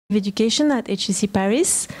Education at HEC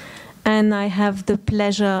Paris, and I have the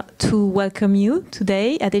pleasure to welcome you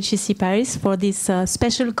today at HEC Paris for this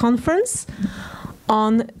special conference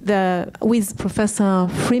with Professor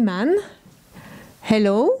Freeman.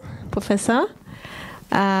 Hello, Professor.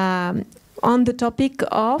 On the topic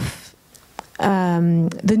of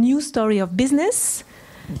the new story of business,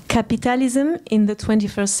 capitalism in the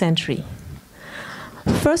 21st century.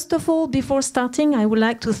 First of all, before starting, I would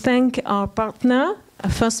like to thank our partner,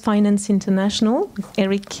 First Finance International.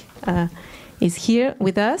 Eric is here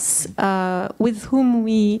with us, with whom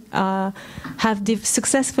we have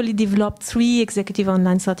successfully developed 3 executive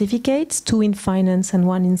online certificates, 2 in finance and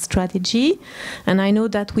 1 in strategy. And I know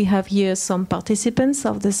that we have here some participants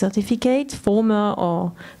of the certificate, former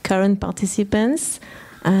or current participants,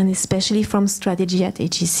 and especially from strategy at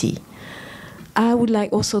HEC. I would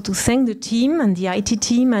like also to thank the team and the IT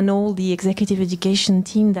team and all the executive education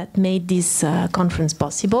team that made this conference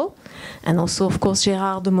possible. And also, of course,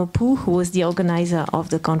 Gérard de Maupoux, who was the organizer of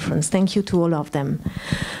the conference. Thank you to all of them.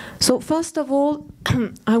 So first of all,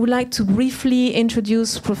 I would like to briefly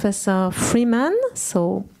introduce Professor Freeman.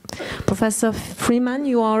 So Professor Freeman,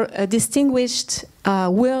 you are a distinguished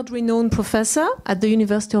world-renowned professor at the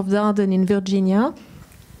University of Darden in Virginia.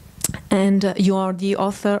 And you are the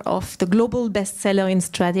author of the global bestseller in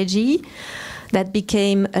strategy that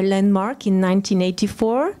became a landmark in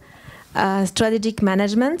 1984, Strategic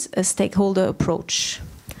Management, a Stakeholder Approach.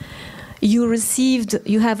 You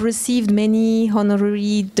have received many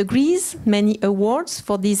honorary degrees, many awards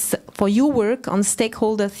for your work on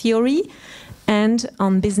stakeholder theory and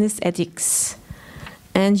on business ethics.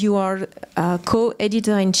 And you are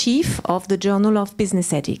co-editor-in-chief of the Journal of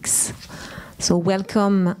Business Ethics. So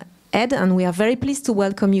welcome, Ed, and we are very pleased to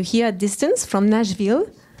welcome you here at distance from Nashville.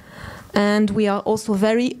 And we are also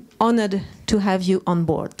very honored to have you on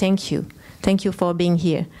board. Thank you. Thank you for being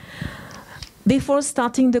here. Before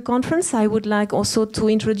starting the conference, I would like also to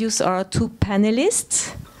introduce our 2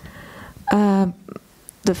 panelists.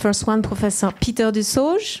 The first one, Professor Peter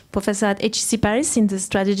Dusauge, professor at HEC Paris in the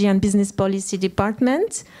Strategy and Business Policy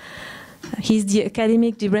Department. He's the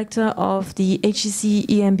academic director of the HEC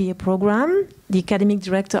EMBA program, the academic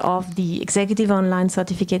director of the Executive Online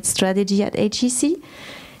Certificate Strategy at HEC.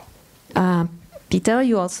 Peter,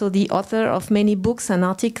 you're also the author of many books and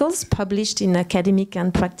articles published in academic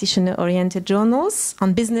and practitioner-oriented journals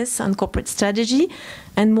on business and corporate strategy,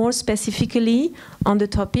 and more specifically on the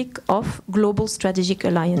topic of global strategic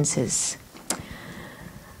alliances.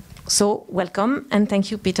 So welcome, and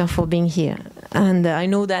thank you, Peter, for being here. And I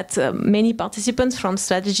know that many participants from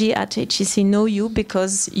strategy at HEC know you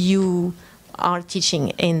because you are teaching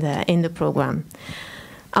in the program.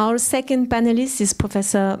 Our second panelist is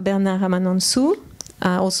Professor Bernard Ramanonsou,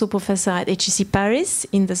 also professor at HEC Paris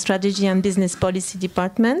in the Strategy and Business Policy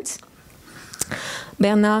Department.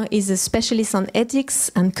 Bernard is a specialist on ethics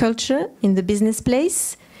and culture in the business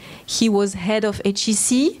place. He was head of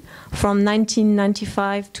HEC from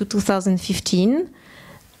 1995 to 2015.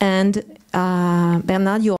 And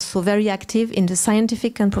Bernard, you're also very active in the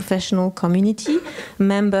scientific and professional community,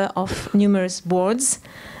 member of numerous boards,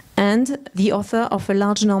 and the author of a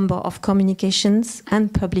large number of communications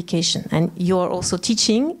and publications. And you are also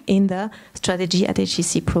teaching in the Strategy at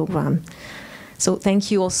HEC program. So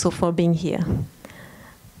thank you also for being here.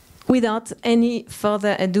 Without any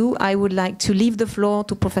further ado, I would like to leave the floor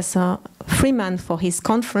to Professor Freeman for his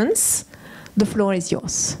conference. The floor is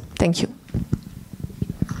yours. Thank you.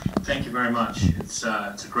 Thank you very much. It's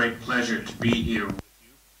a great pleasure to be here with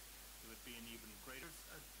you. It would be an even greater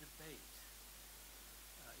debate.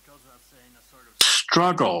 It goes without saying, a sort of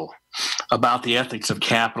struggle about the ethics of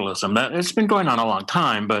capitalism. It's been going on a long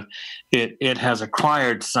time, but it has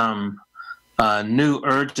acquired some new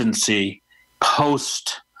urgency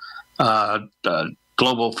post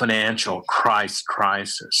global financial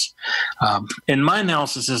crisis. In my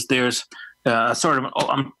analysis, there's sort of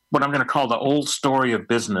what I'm going to call the old story of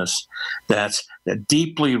business that's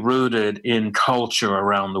deeply rooted in culture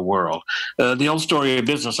around the world. The old story of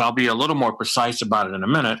business, I'll be a little more precise about it in a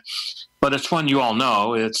minute, but it's one you all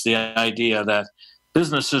know. It's the idea that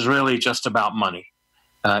business is really just about money.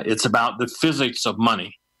 It's about the physics of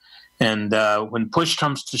money. And when push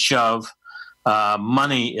comes to shove,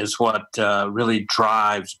 money is what really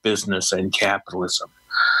drives business and capitalism.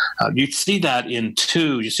 You see that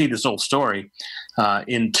you see this old story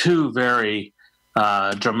in 2 very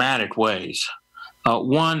dramatic ways.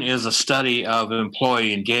 One is a study of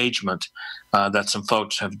employee engagement that some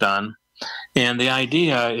folks have done. And the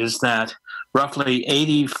idea is that roughly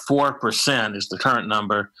 84% is the current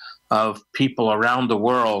number of people around the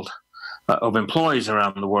world, of employees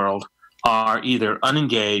around the world, are either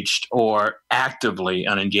unengaged or actively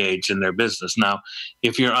unengaged in their business. Now,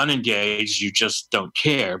 if you're unengaged, you just don't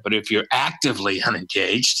care. But if you're actively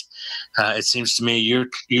unengaged, it seems to me you're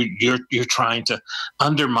trying to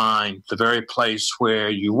undermine the very place where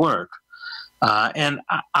you work. And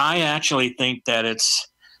I actually think that it's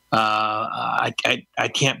I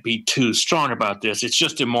can't be too strong about this. It's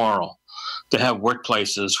just immoral to have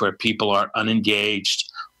workplaces where people are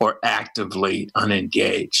unengaged or actively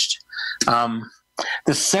unengaged.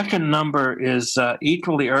 The second number is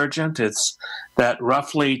equally urgent. It's that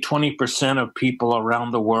roughly 20% of people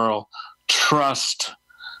around the world trust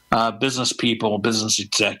business people, business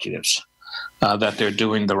executives, that they're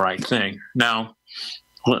doing the right thing. Now,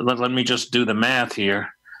 let me just do the math here.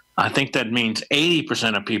 I think that means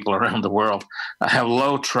 80% of people around the world have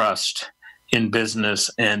low trust in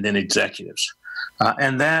business and in executives.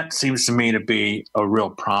 And that seems to me to be a real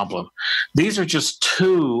problem. These are just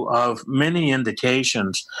two of many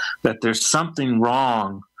indications that there's something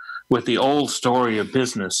wrong with the old story of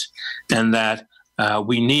business, and that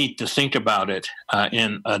we need to think about it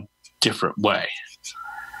in a different way.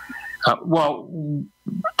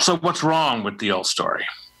 So what's wrong with the old story?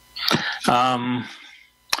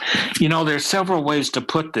 There's several ways to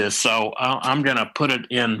put this, so I'm going to put it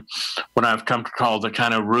in what I've come to call the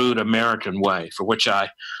kind of rude American way, for which I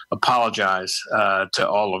apologize to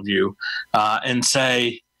all of you, and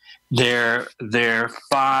say there are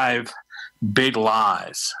 5 big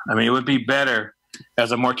lies. I mean, it would be better,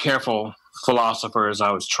 as a more careful philosopher, as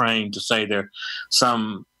I was trained, to say there are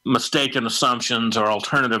some mistaken assumptions or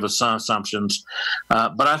alternative assumptions.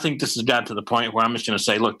 But I think this has got to the point where I'm just going to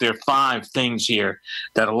say, look, there are 5 things here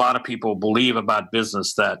that a lot of people believe about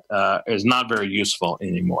business that is not very useful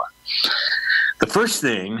anymore. The first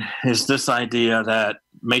thing is this idea that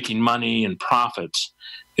making money and profits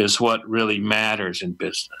is what really matters in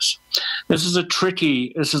business. This is a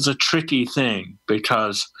tricky thing,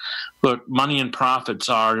 because look, money and profits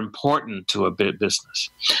are important to a business,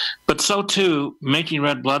 but so too making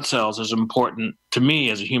red blood cells is important to me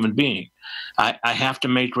as a human being. I have to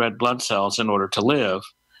make red blood cells in order to live,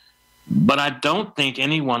 but I don't think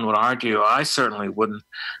anyone would argue, I certainly wouldn't,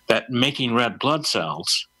 that making red blood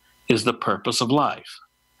cells is the purpose of life.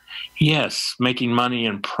 Yes, making money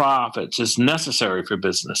and profits is necessary for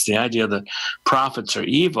business. The idea that profits are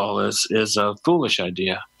evil is a foolish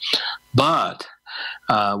idea. But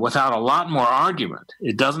without a lot more argument,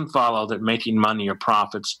 it doesn't follow that making money or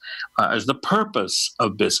profits is the purpose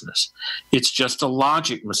of business. It's just a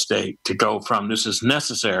logic mistake to go from this is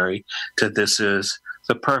necessary to this is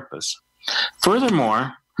the purpose.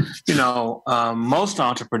 Furthermore, most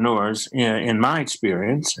entrepreneurs, in my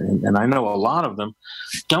experience, and I know a lot of them,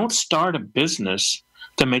 don't start a business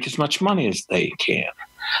to make as much money as they can.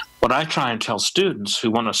 What I try and tell students who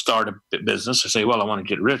want to start a business, or say, well, I want to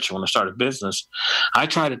get rich, I want to start a business, I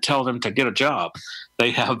try to tell them to get a job. They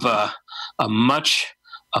have a much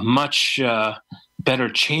better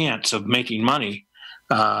chance of making money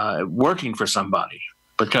working for somebody.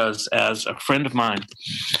 Because as a friend of mine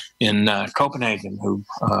in Copenhagen who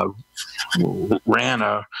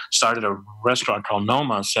started a restaurant called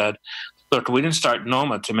Noma said, look, we didn't start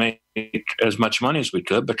Noma to make as much money as we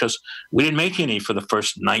could because we didn't make any for the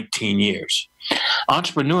first 19 years.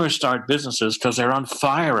 Entrepreneurs start businesses because they're on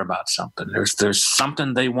fire about something. There's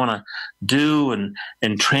something they want to do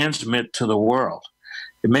and transmit to the world.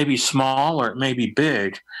 It may be small or it may be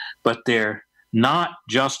big, but they're not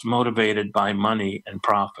just motivated by money and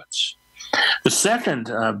profits. The second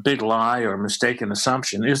big lie or mistaken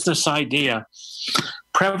assumption is this idea,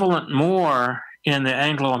 prevalent more in the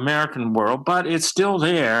Anglo-American world, but it's still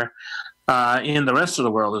there in the rest of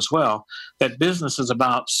the world as well, that business is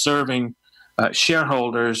about serving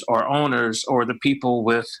shareholders or owners or the people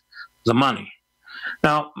with the money.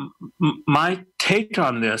 Now, my take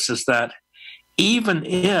on this is that even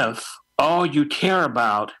if all you care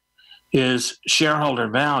about is shareholder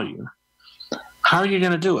value, how are you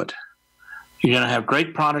going to do it? You're going to have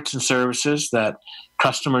great products and services that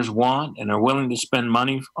customers want and are willing to spend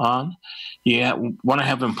money on. You want to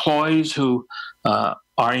have employees who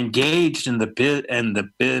are engaged in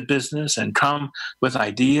the business and come with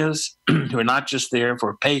ideas, who are not just there for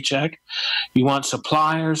a paycheck. You want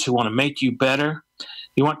suppliers who want to make you better.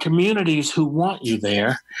 You want communities who want you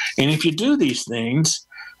there. And if you do these things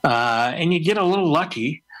and you get a little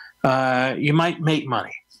lucky, you might make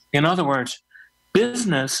money. In other words,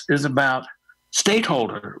 business is about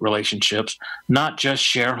stakeholder relationships, not just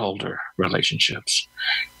shareholder relationships.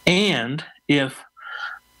 And if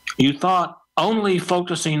you thought only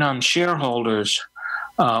focusing on shareholders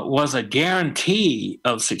was a guarantee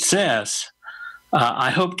of success,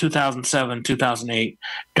 I hope 2007, 2008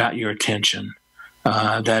 got your attention,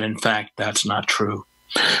 that in fact that's not true.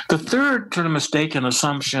 The third sort of mistaken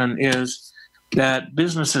assumption is that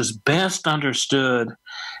business is best understood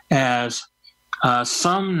as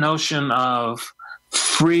some notion of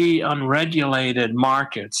free, unregulated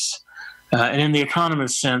markets. And in the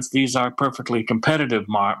economist sense, these are perfectly competitive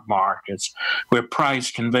markets where price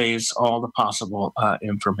conveys all the possible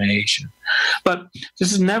information. But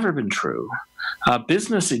this has never been true.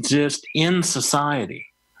 Business exists in society.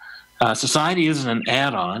 Society isn't an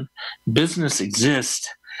add-on. Business exists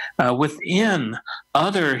within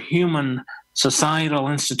other human societal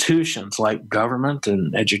institutions like government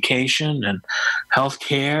and education and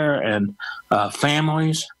healthcare and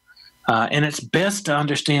families. And it's best to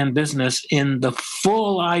understand business in the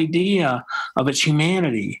full idea of its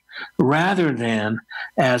humanity rather than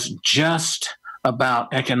as just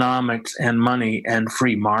about economics and money and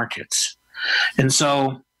free markets. And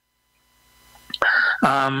so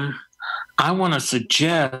I want to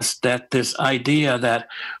suggest that this idea that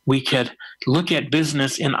we could look at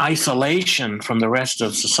business in isolation from the rest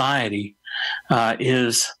of society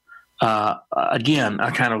is, again,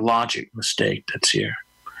 a kind of logic mistake that's here.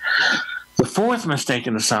 The fourth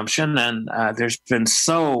mistaken assumption, and there's been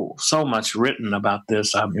so much written about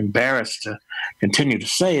this, I'm embarrassed to continue to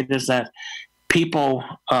say it, is that people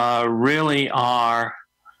really are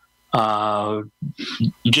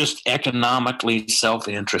just economically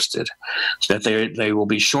self-interested, that they will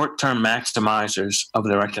be short-term maximizers of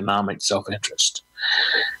their economic self-interest.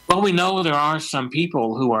 Well, we know there are some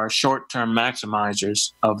people who are short-term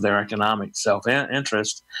maximizers of their economic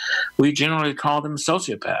self-interest. We generally call them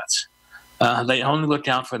sociopaths. They only look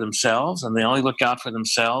out for themselves, and they only look out for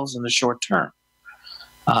themselves in the short term.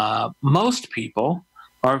 Most people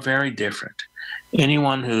are very different.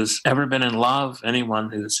 Anyone who's ever been in love,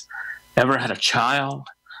 anyone who's ever had a child,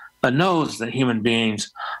 knows that human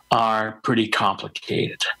beings are pretty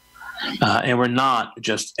complicated. And we're not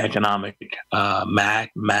just economic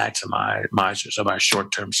maximizers of our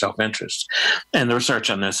short-term self-interest. And the research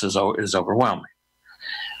on this is overwhelming.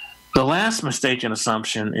 The last mistaken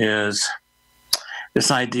assumption is this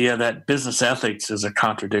idea that business ethics is a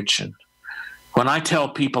contradiction. When I tell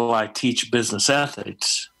people I teach business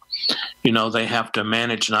ethics, they have to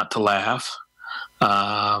manage not to laugh.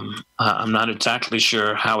 I'm not exactly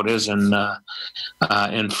sure how it is in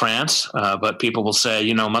France, but people will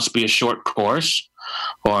say, must be a short course,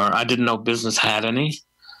 or I didn't know business had any,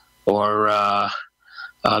 or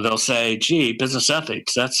they'll say, gee, business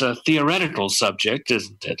ethics, that's a theoretical subject,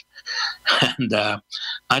 isn't it? And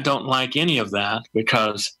I don't like any of that,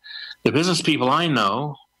 because the business people I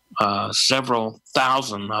know, several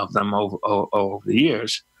thousand of them over the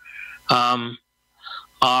years,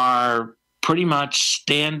 are pretty much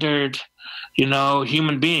standard,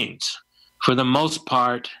 human beings. For the most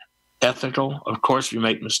part, ethical. Of course, we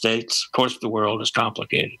make mistakes. Of course, the world is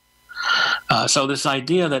complicated. So this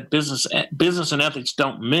idea that business and ethics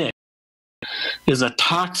don't mix is a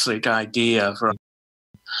toxic idea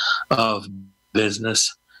of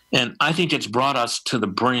business. And I think it's brought us to the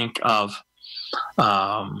brink of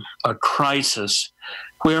a crisis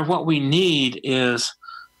where what we need is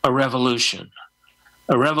a revolution.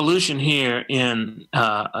 A revolution here in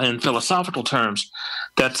philosophical terms,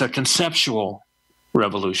 that's a conceptual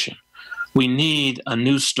revolution. We need a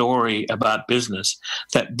new story about business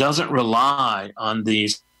that doesn't rely on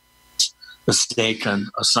these mistaken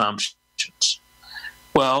assumptions.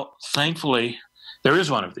 Well, thankfully, there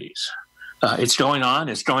is one of these. It's going on.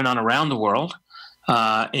 It's going on around the world.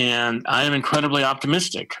 And I am incredibly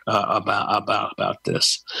optimistic about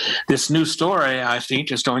this. This new story, I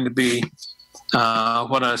think, is going to be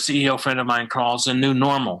what a CEO friend of mine calls a new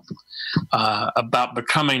normal, about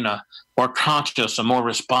becoming a more conscious, a more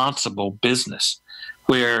responsible business,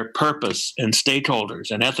 where purpose and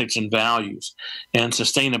stakeholders and ethics and values and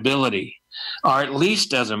sustainability are at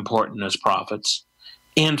least as important as profits,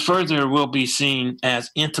 and further will be seen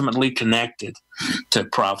as intimately connected to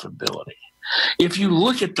profitability. If you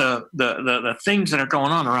look at the things that are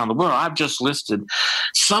going on around the world, I've just listed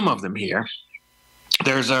some of them here.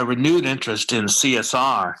 There's a renewed interest in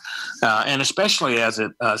CSR, and especially as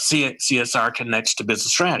CSR connects to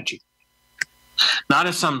business strategy. Not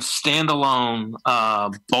as some standalone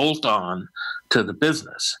bolt-on to the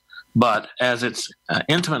business, but as it's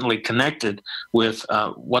intimately connected with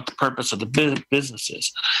what the purpose of the business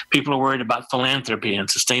is. People are worried about philanthropy and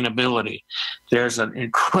sustainability. There's an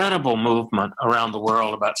incredible movement around the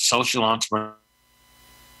world about social entrepreneurship.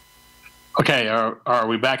 Okay, are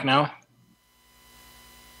we back now?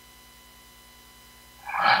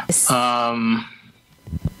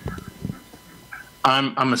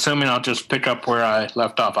 I'm assuming I'll just pick up where I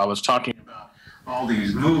left off. I was talking about all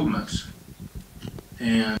these movements,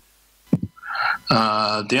 and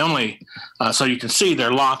so you can see there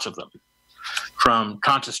are lots of them, from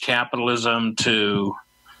conscious capitalism to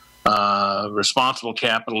responsible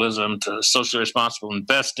capitalism to socially responsible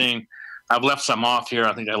investing. I've left some off here.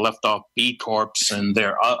 I think I left off B Corps, and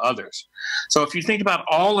there are others. So if you think about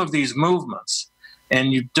all of these movements,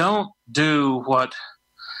 and you don't do what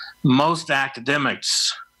most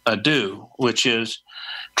academics do, which is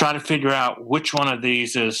try to figure out which one of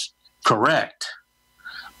these is correct,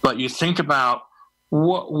 but you think about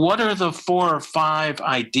what are the 4 or 5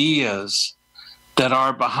 ideas that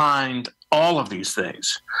are behind all of these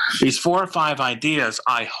things. These 4 or 5 ideas,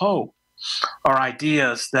 I hope, are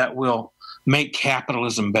ideas that will make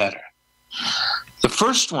capitalism better. The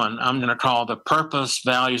first one I'm going to call the purpose,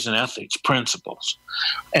 values, and ethics principles.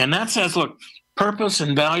 And that says, look, purpose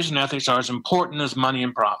and values and ethics are as important as money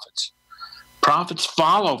and profits. Profits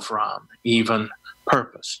follow from even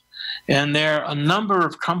purpose. And there are a number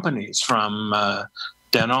of companies, from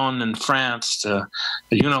Danone in France to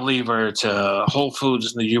Unilever to Whole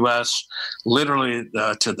Foods in the US, literally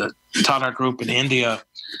to the Tata Group in India,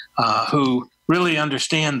 who really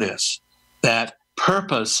understand this, that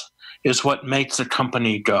purpose is what makes a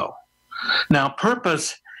company go. Now,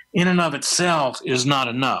 purpose in and of itself is not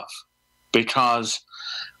enough, because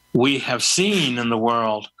we have seen in the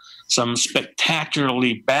world some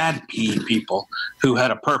spectacularly bad people who had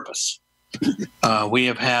a purpose. We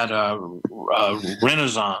have had a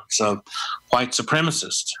renaissance of white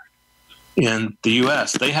supremacists in the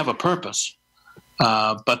U.S. They have a purpose,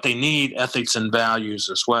 but they need ethics and values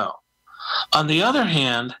as well. On the other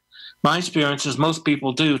hand, my experience is most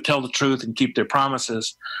people do tell the truth and keep their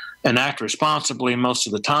promises and act responsibly most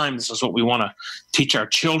of the time. This is what we want to teach our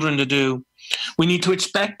children to do. We need to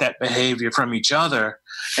expect that behavior from each other,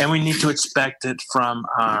 and we need to expect it from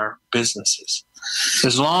our businesses.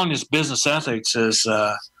 As long as business ethics is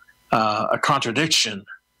a contradiction,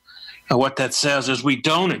 what that says is we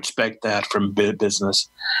don't expect that from business,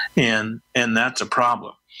 and that's a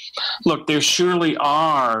problem. Look, there surely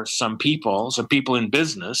are some people in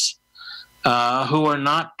business who are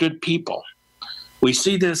not good people. We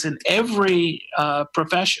see this in every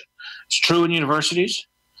profession. It's true in universities.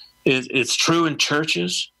 It's true in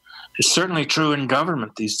churches. It's certainly true in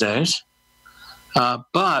government these days.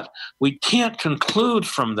 But we can't conclude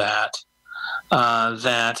from that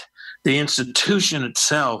that the institution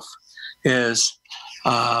itself is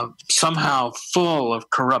somehow full of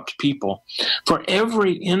corrupt people. For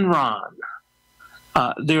every Enron,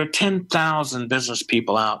 there are 10,000 business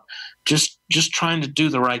people out just trying to do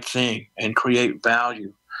the right thing and create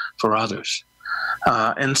value for others.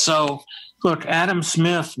 And so, look, Adam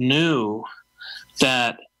Smith knew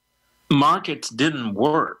that markets didn't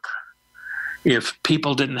work if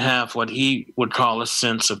people didn't have what he would call a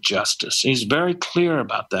sense of justice. He's very clear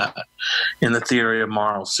about that in the theory of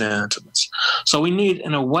moral sentiments. So we need,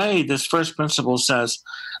 in a way, this first principle says,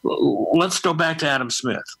 let's go back to Adam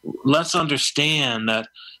Smith. Let's understand that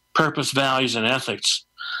purpose, values, and ethics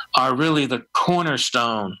are really the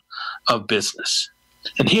cornerstone of business.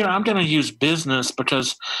 And here I'm going to use business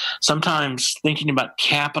because sometimes thinking about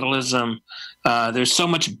capitalism, there's so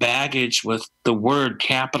much baggage with the word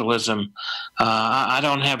capitalism. I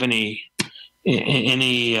don't have any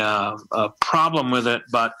problem with it,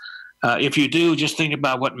 but if you do, just think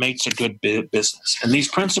about what makes a good business. And these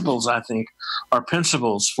principles, I think, are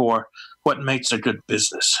principles for what makes a good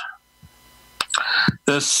business.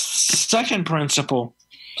 The second principle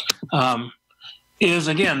is,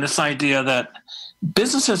 again, this idea that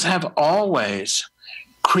businesses have always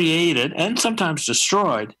created and sometimes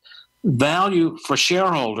destroyed value for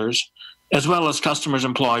shareholders as well as customers,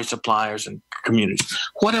 employees, suppliers, and communities.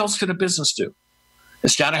 What else could a business do?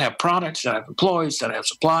 It's got to have products, it's got to have employees, it's got to have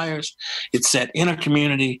suppliers. It's set in a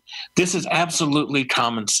community. This is absolutely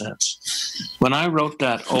common sense. When I wrote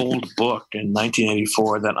that old book in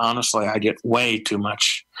 1984 that honestly I get way too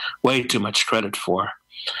much credit for,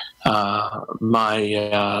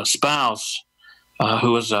 my spouse,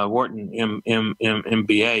 who was a Wharton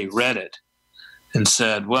MBA, read it and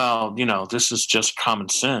said, well, this is just common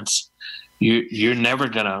sense. You're never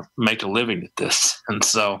going to make a living at this. And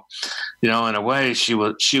so, in a way, she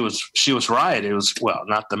was right. It was, well,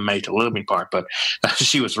 not the make a living part, but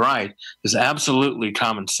she was right. It's absolutely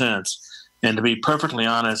common sense. And to be perfectly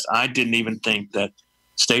honest, I didn't even think that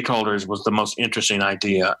stakeholders was the most interesting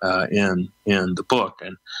idea in the book.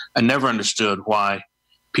 And I never understood why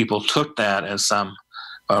people took that as some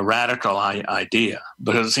radical idea,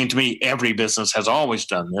 because it seemed to me every business has always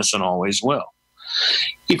done this and always will.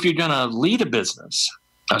 If you're going to lead a business,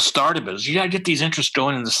 start a business, you got to get these interests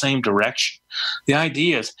going in the same direction. The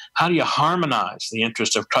idea is, how do you harmonize the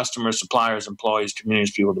interests of customers, suppliers, employees,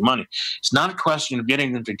 communities, people, the money? It's not a question of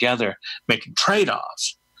getting them together, making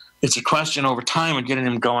trade-offs. It's a question over time of getting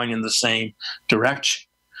them going in the same direction.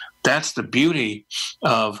 That's the beauty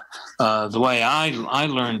of the way I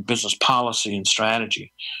learned business policy and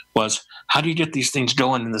strategy, was how do you get these things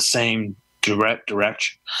going in the same direct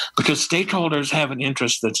direction? Because stakeholders have an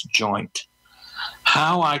interest that's joint.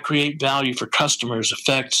 How I create value for customers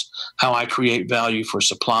affects how I create value for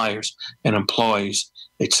suppliers and employees,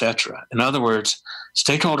 etc. In other words,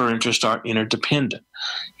 stakeholder interests are interdependent.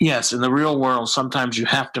 Yes, in the real world, sometimes you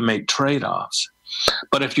have to make trade-offs.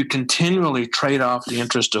 But if you continually trade off the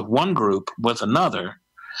interest of one group with another,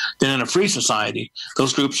 then in a free society,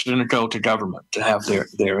 those groups are going to go to government to have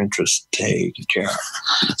their interests taken care of.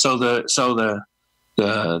 So the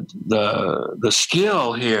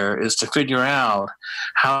skill here is to figure out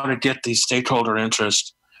how to get these stakeholder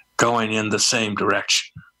interests going in the same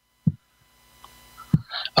direction.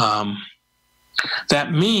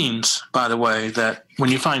 That means, by the way, that when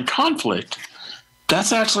you find conflict,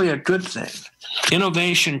 that's actually a good thing.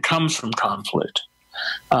 Innovation comes from conflict.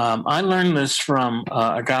 I learned this from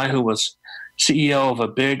a guy who was CEO of a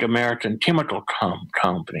big American chemical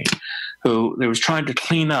company, who was trying to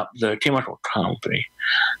clean up the chemical company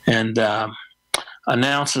and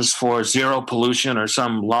announces for zero pollution or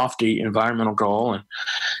some lofty environmental goal,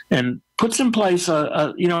 and puts in place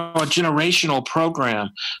a generational program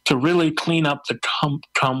to really clean up the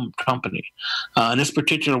company. And this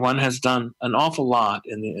particular one has done an awful lot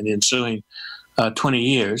in the ensuing 20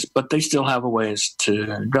 years, but they still have a ways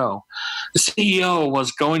to go. The CEO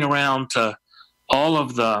was going around to all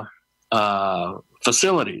of the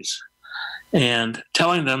facilities and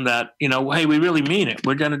telling them that, hey, we really mean it.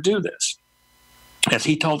 We're going to do this. As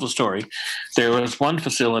he told the story, there was one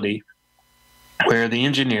facility where the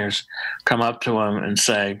engineers come up to him and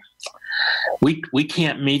say, we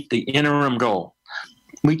can't meet the interim goal.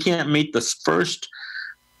 We can't meet this first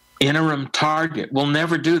interim target. We'll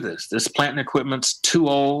never do this. This plant and equipment's too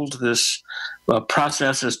old. This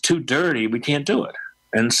process is too dirty. We can't do it.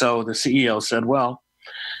 And so the CEO said, well,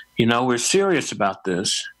 we're serious about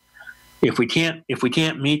this. If we can't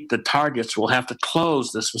meet the targets, we'll have to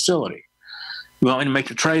close this facility. You want me to make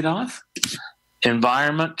the trade-off?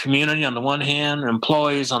 Environment, community on the one hand,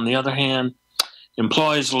 employees on the other hand.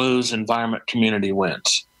 Employees lose, environment, community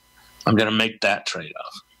wins. I'm going to make that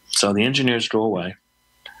trade-off. So the engineers go away.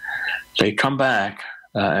 They come back,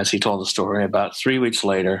 as he told the story, about 3 weeks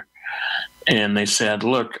later, and they said,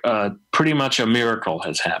 look, pretty much a miracle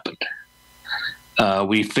has happened.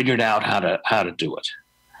 We figured out how to do it.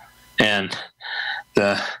 And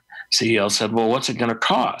the CEO said, well, what's it going to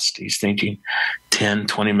cost? He's thinking $10,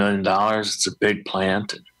 $20 million. It's a big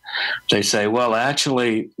plant. And they say, well,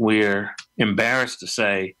 actually, we're embarrassed to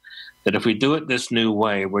say that if we do it this new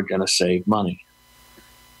way, we're going to save money.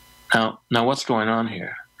 Now, what's going on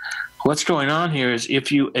here? What's going on here is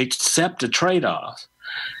if you accept a trade-off,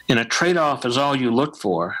 and a trade-off is all you look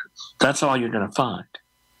for, that's all you're going to find.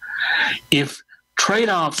 If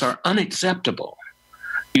trade-offs are unacceptable,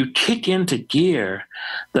 you kick into gear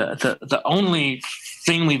the only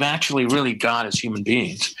thing we've actually really got as human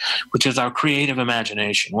beings, which is our creative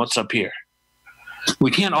imagination. What's up here? We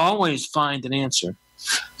can't always find an answer,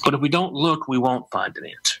 but if we don't look, we won't find an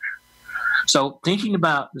answer. So thinking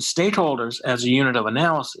about the stakeholders as a unit of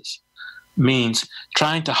analysis means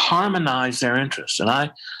trying to harmonize their interests. And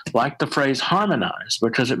I like the phrase harmonize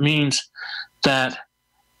because it means that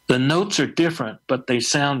the notes are different, but they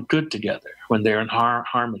sound good together when they're in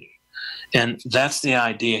harmony. And that's the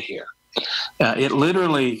idea here. It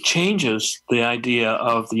literally changes the idea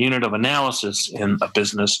of the unit of analysis in a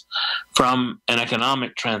business from an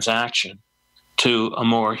economic transaction to a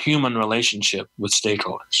more human relationship with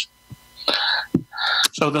stakeholders.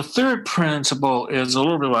 So the third principle is a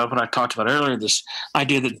little bit like what I talked about earlier, this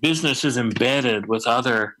idea that business is embedded with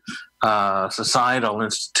other societal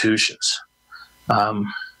institutions.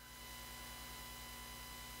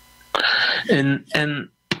 And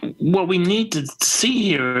what we need to see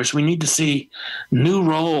here is we need to see new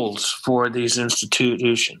roles for these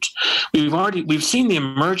institutions. We've seen the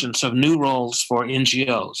emergence of new roles for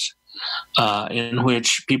NGOs, in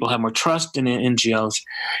which people have more trust in NGOs.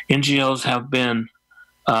 NGOs have been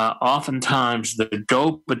oftentimes the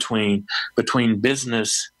go-between between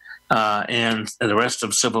business and the rest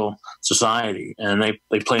of civil society, and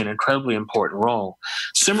they play an incredibly important role.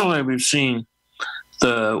 Similarly, we've seen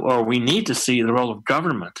we need to see the role of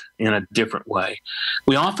government in a different way.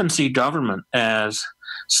 We often see government as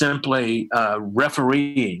simply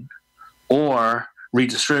refereeing or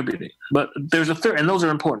redistributing. But there's a third, and those are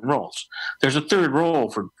important roles. There's a third role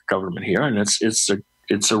for government here, and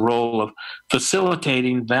it's a role of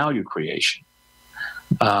facilitating value creation.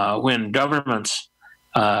 When governments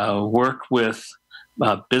work with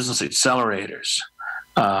business accelerators,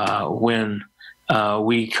 when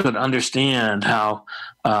we could understand how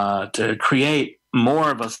to create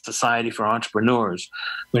more of a society for entrepreneurs,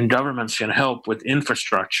 when governments can help with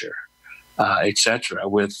infrastructure, etc.,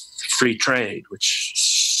 with free trade, which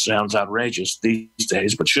sounds outrageous these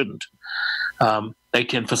days, but shouldn't. They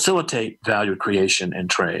can facilitate value creation and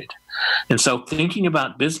trade. And so thinking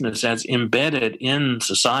about business as embedded in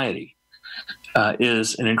society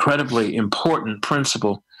is an incredibly important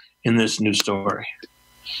principle in this new story.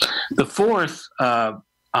 The fourth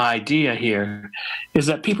idea here is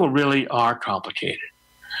that people really are complicated.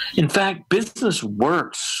 In fact, business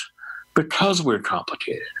works because we're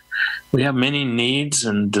complicated. We have many needs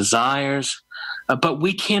and desires, but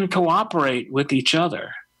we can cooperate with each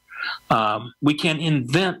other. We can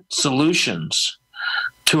invent solutions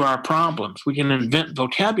to our problems. We can invent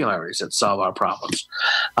vocabularies that solve our problems.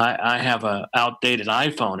 I have an outdated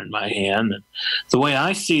iPhone in my hand, and the way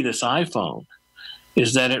I see this iPhone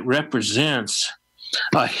is that it represents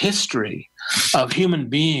a history of human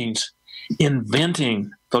beings inventing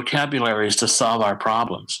vocabularies to solve our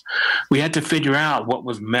problems. We had to figure out what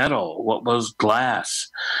was metal, what was glass.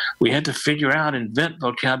 We had to figure out, invent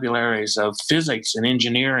vocabularies of physics and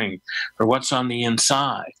engineering for what's on the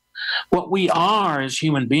inside. What we are as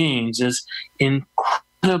human beings is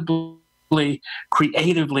incredibly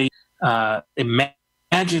creatively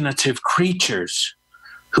imaginative creatures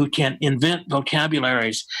who can invent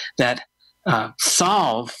vocabularies that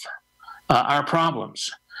solve our problems.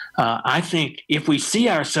 I think if we see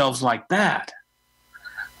ourselves like that,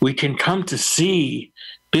 we can come to see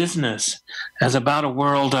business as about a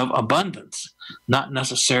world of abundance, not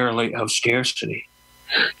necessarily of scarcity.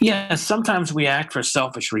 Yes, sometimes we act for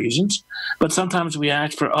selfish reasons, but sometimes we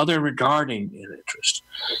act for other regarding interest.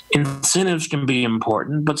 Incentives can be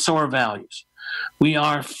important, but so are values. We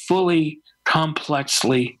are fully,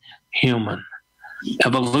 complexly human.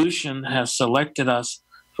 Evolution has selected us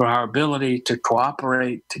for our ability to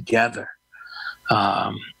cooperate together.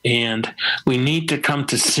 And we need to come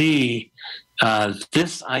to see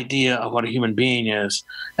this idea of what a human being is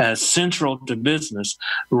as central to business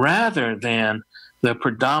rather than the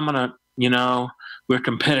predominant, we're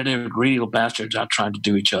competitive, greedy little bastards out trying to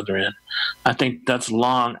do each other in. I think that's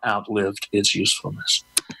long outlived its usefulness.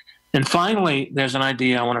 And finally, there's an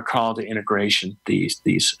idea I want to call the integration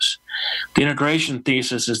thesis. The integration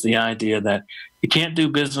thesis is the idea that you can't do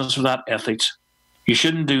business without ethics. You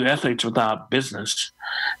shouldn't do ethics without business.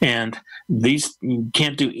 And you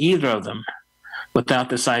can't do either of them without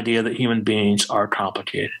this idea that human beings are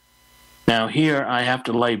complicated. Now, here I have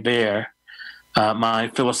to lay bare my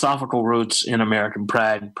philosophical roots in American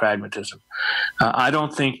pragmatism. I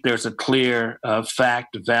don't think there's a clear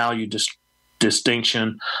fact-value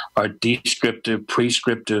distinction or descriptive,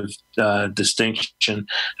 prescriptive distinction.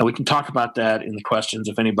 And we can talk about that in the questions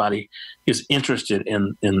if anybody is interested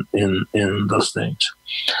in those things.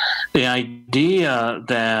 The idea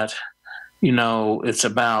that, it's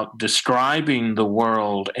about describing the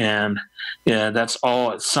world and that's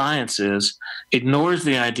all science is, ignores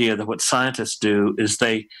the idea that what scientists do is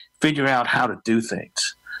they figure out how to do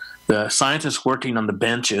things. The scientists working on the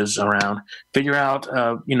benches around figure out,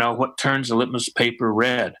 what turns the litmus paper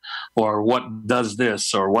red, or what does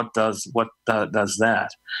this, or what does that.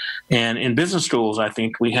 And in business schools, I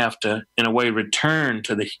think we have to, in a way, return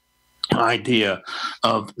to the idea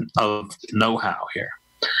of know-how here.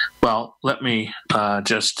 Well, let me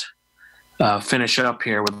just finish up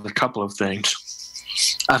here with a couple of things.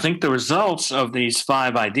 I think the results of these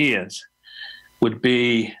 5 ideas would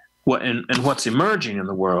be and what's emerging in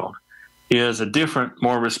the world is a different,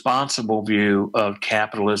 more responsible view of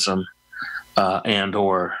capitalism and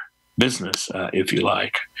or business, if you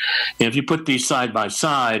like. And if you put these side by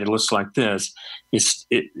side, it looks like this.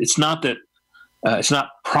 It's not that it's not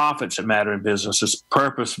profits that matter in business. It's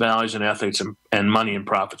purpose, values, and ethics, and money and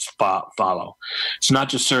profits follow. It's not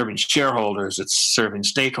just serving shareholders. It's serving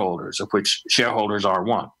stakeholders, of which shareholders are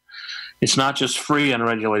one. It's not just free,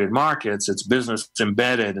 unregulated markets. It's business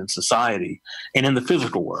embedded in society and in the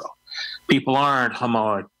physical world. People aren't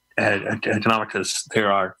homo economicus. They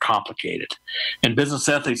are complicated. And business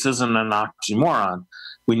ethics isn't an oxymoron.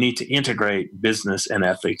 We need to integrate business and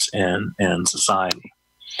ethics and society.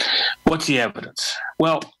 What's the evidence?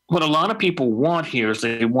 Well, what a lot of people want here is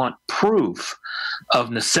they want proof of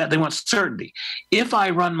necessity. They want certainty. If I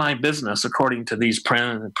run my business according to these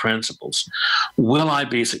principles, will I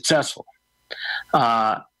be successful?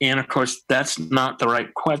 And of course, that's not the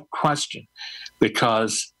right question,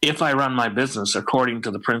 because if I run my business according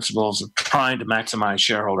to the principles of trying to maximize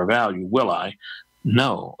shareholder value, will I?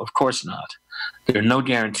 No, of course not. There are no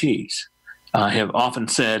guarantees. I have often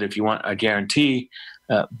said, if you want a guarantee,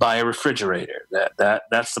 buy a refrigerator.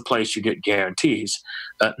 That's the place you get guarantees,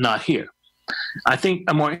 not here. I think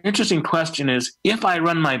a more interesting question is, if I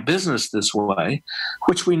run my business this way,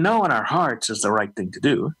 which we know in our hearts is the right thing to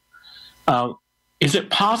do, is it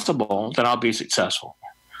possible that I'll be successful?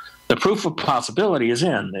 The proof of possibility is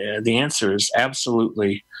in. The answer is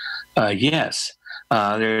absolutely yes.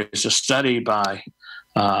 There's a study by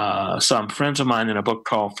some friends of mine in a book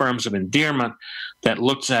called Firms of Endearment that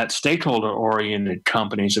looks at stakeholder-oriented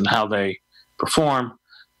companies and how they perform.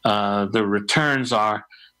 The returns are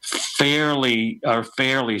fairly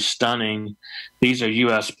stunning. These are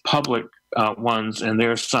U.S. public ones, and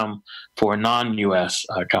there's some for non-U.S.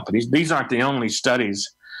 Companies. These aren't the only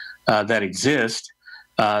studies that exist.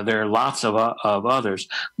 There are lots of others,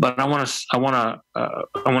 but I want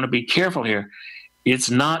to be careful here.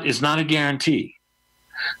 It's not a guarantee.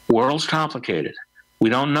 World's complicated. We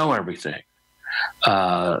don't know everything.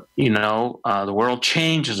 The world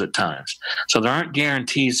changes at times. So there aren't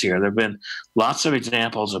guarantees here. There have been lots of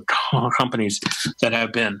examples of companies that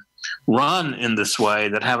have been run in this way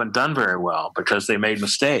that haven't done very well because they made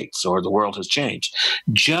mistakes or the world has changed.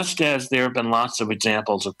 Just as there have been lots of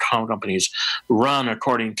examples of companies run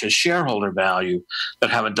according to shareholder value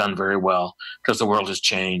that haven't done very well because the world has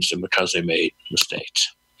changed and because they made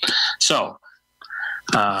mistakes. So,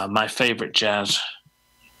 my favorite jazz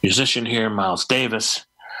musician here, Miles Davis.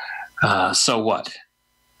 So what?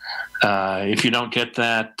 If you don't get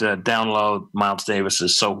that, download Miles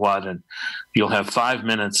Davis's So What, and you'll have 5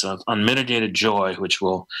 minutes of unmitigated joy, which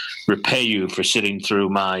will repay you for sitting through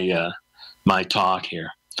my talk here.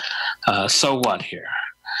 So what here?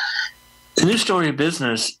 The new story of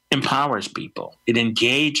business empowers people. It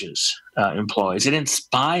engages employees. It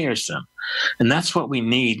inspires them. And that's what we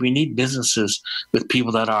need. We need businesses with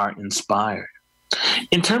people that are inspired.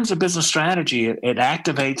 In terms of business strategy, it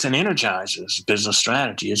activates and energizes business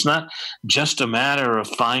strategy. It's not just a matter of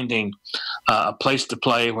finding a place to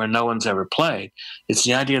play where no one's ever played. It's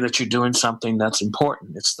the idea that you're doing something that's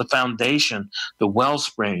important. It's the foundation, the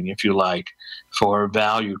wellspring, if you like, for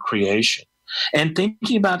value creation. And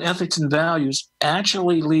thinking about ethics and values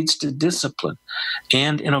actually leads to discipline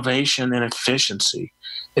and innovation and efficiency.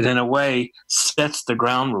 It, in a way, sets the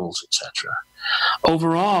ground rules, etc.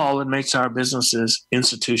 Overall, it makes our businesses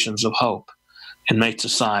institutions of hope and makes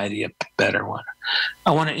society a better one.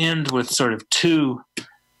 I want to end with sort of two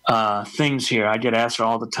things here. I get asked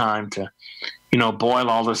all the time to, boil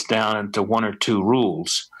all this down into one or two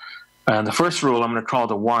rules. And the first rule I'm going to call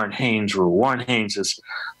the Warren Haynes rule. Warren Haynes is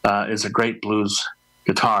a great blues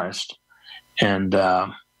guitarist, and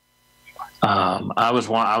I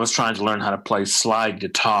was trying to learn how to play slide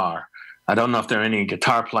guitar. I don't know if there are any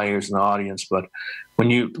guitar players in the audience, but when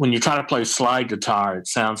you try to play slide guitar, it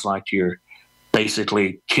sounds like you're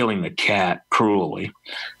basically killing the cat cruelly,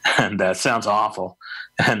 and that sounds awful.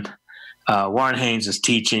 And Warren Haynes is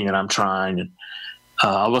teaching, and I'm trying, and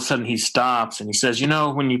all of a sudden he stops and he says,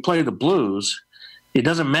 when you play the blues, it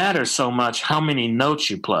doesn't matter so much how many notes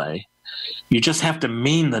you play. You just have to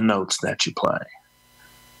mean the notes that you play.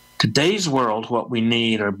 Today's world, what we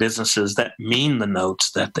need are businesses that mean the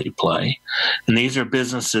notes that they play. And these are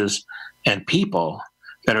businesses and people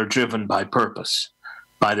that are driven by purpose,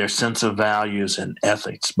 by their sense of values and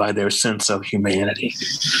ethics, by their sense of humanity.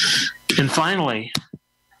 And finally,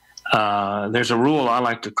 there's a rule I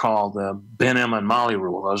like to call the Ben, Emma, and Molly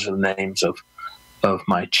rule. Those are the names of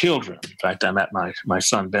my children. In fact, I'm at my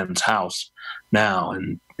son Ben's house now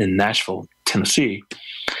in Nashville, Tennessee.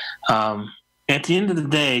 At the end of the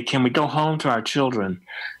day, can we go home to our children?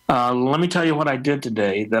 Let me tell you what I did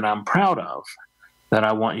today that I'm proud of, that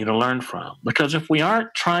I want you to learn from. Because if we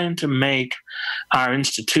aren't trying to make our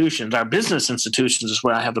institutions, our business institutions is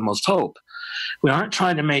where I have the most hope. We aren't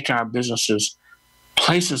trying to make our businesses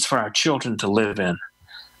places for our children to live in.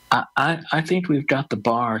 I think we've got the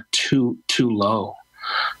bar too low.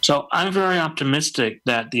 So I'm very optimistic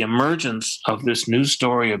that the emergence of this new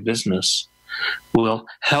story of business will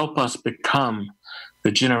help us become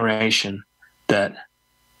the generation that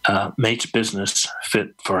makes business fit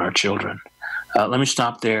for our children. Let me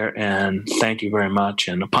stop there and thank you very much,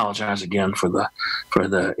 and apologize again for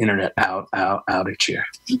the internet outage here.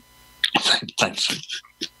 Thanks.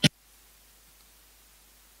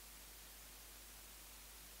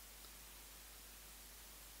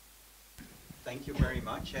 thank you very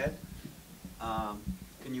much, Ed.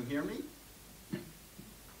 Can you hear me?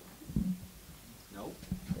 No?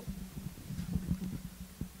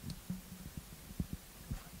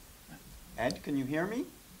 Ed, can you hear me?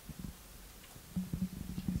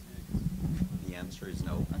 The answer is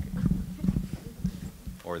no. Okay.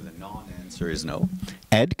 Or the non-answer is no.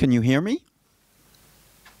 Ed, can you hear me?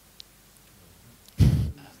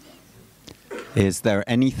 Is there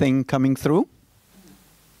anything coming through?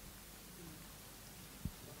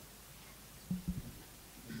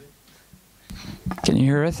 Can you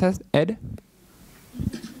hear us, Ed?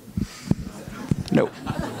 No.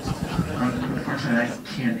 Unfortunately, I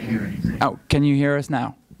can't hear anything. Oh, can you hear us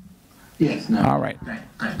now? Yes. No. All right.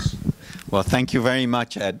 Thanks. Well, thank you very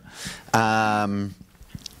much, Ed.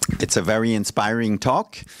 It's a very inspiring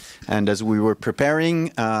talk. And as we were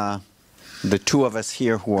preparing, the two of us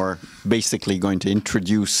here who are basically going to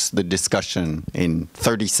introduce the discussion in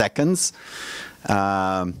 30 seconds,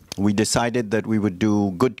 we decided that we would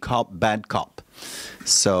do good cop, bad cop.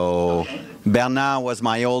 So Bernard was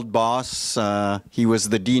my old boss. He was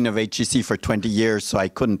the dean of HEC for 20 years, so I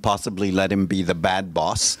couldn't possibly let him be the bad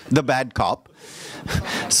boss, the bad cop.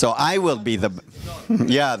 So I will be the,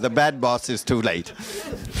 yeah, the bad boss is too late.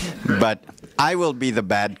 But I will be the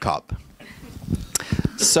bad cop.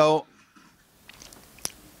 So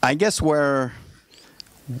I guess where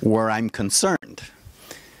I'm concerned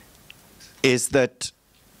is that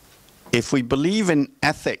if we believe in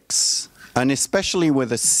ethics, and especially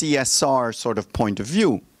with a CSR sort of point of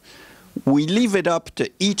view, we leave it up to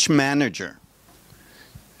each manager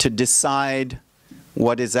to decide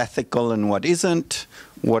what is ethical and what isn't,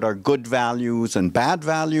 what are good values and bad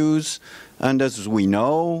values. And as we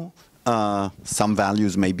know, some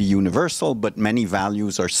values may be universal, but many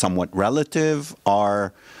values are somewhat relative,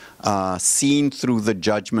 are seen through the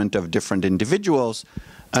judgment of different individuals.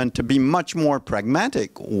 And to be much more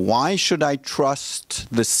pragmatic, why should I trust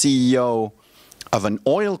the CEO of an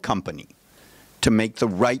oil company to make the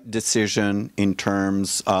right decision in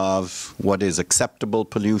terms of what is acceptable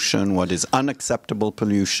pollution, what is unacceptable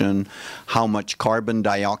pollution, how much carbon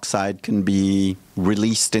dioxide can be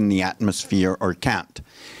released in the atmosphere or can't?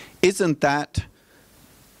 Isn't that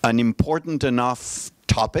an important enough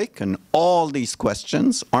topic? And all these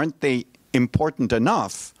questions, aren't they important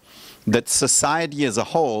enough that society as a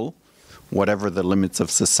whole, whatever the limits of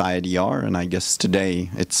society are, and I guess today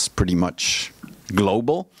it's pretty much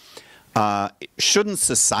global, shouldn't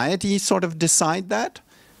society sort of decide that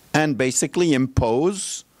and basically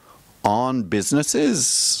impose on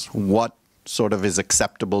businesses what sort of is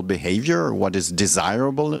acceptable behavior or what is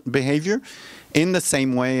desirable behavior, in the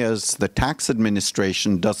same way as the tax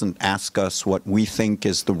administration doesn't ask us what we think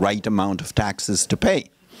is the right amount of taxes to pay.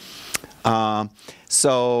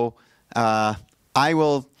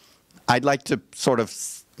 I'd like to sort of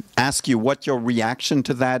ask you what your reaction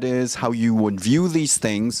to that is, how you would view these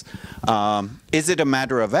things. Is it a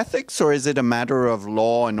matter of ethics, or is it a matter of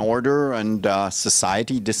law and order, and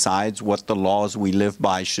society decides what the laws we live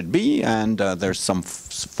by should be, and there's some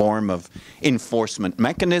form of enforcement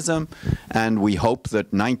mechanism, and we hope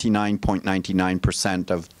that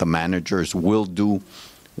 99.99% of the managers will do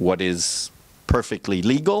what is perfectly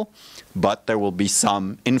legal, but there will be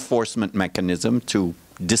some enforcement mechanism to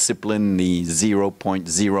discipline the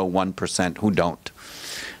 0.01% who don't.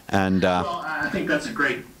 And well, I think that's a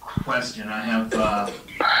great question. I have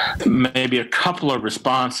maybe a couple of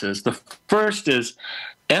responses. The first is,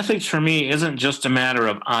 ethics for me isn't just a matter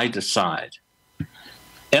of I decide.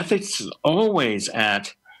 Ethics is always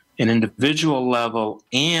at an individual level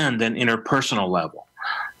and an interpersonal level.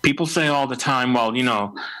 People say all the time, well, you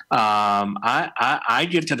know, I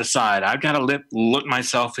get to decide. I've got to look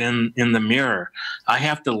myself in the mirror. I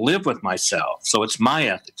have to live with myself, so it's my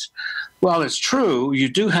ethics. Well, it's true. You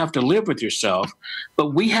do have to live with yourself,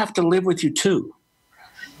 but we have to live with you too.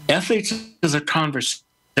 Ethics is a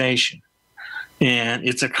conversation, and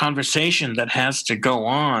it's a conversation that has to go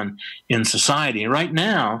on in society. Right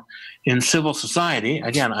now, in civil society,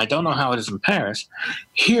 again, I don't know how it is in Paris,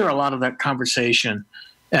 here a lot of that conversation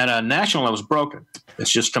at a national level is broken. It's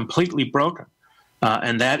just completely broken.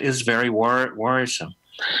 And that is very worrisome.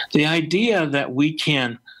 The idea that we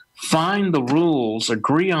can find the rules,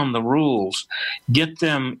 agree on the rules, get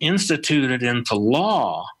them instituted into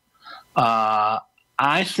law,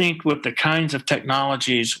 I think with the kinds of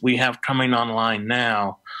technologies we have coming online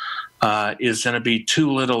now, is going to be too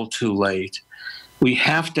little too late. We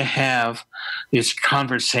have to have this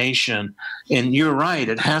conversation, and you're right,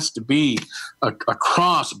 it has to be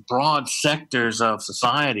across broad sectors of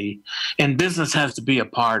society, and business has to be a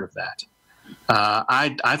part of that.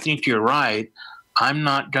 I think you're right. I'm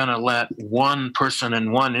not going to let one person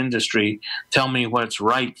in one industry tell me what's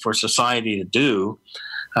right for society to do.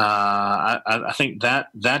 I think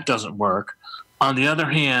that doesn't work. On the other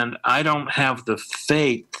hand, I don't have the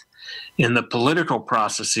faith in the political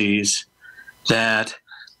processes that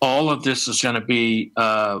all of this is going to be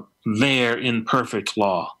there in perfect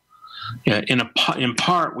law. In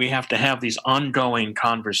part, we have to have these ongoing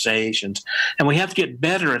conversations, and we have to get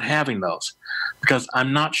better at having those, because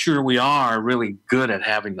I'm not sure we are really good at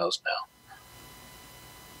having those now.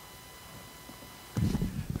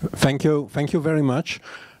 Thank you very much.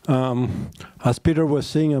 As Peter was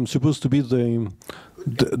saying, I'm supposed to be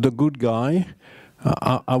the good guy.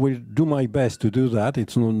 I will do my best to do that.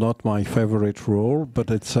 It's not my favorite role, but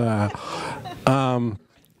it's.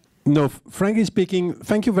 No, frankly speaking,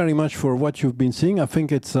 thank you very much for what you've been saying. I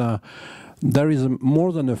think it's there is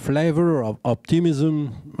more than a flavor of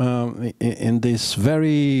optimism in this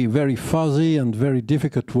very, very fuzzy and very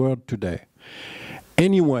difficult world today.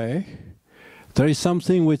 Anyway, there is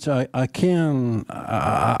something which I can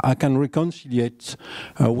reconciliate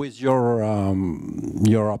with your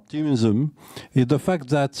optimism, is the fact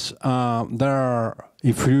that there are,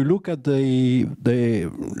 if you look at the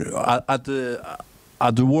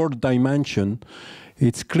world dimension,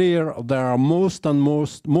 it's clear there are more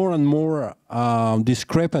and more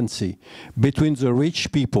discrepancy between the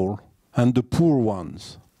rich people and the poor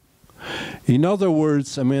ones. In other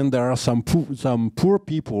words, I mean, there are some poor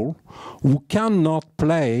people who cannot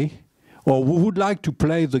play, or who would like to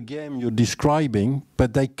play the game you're describing,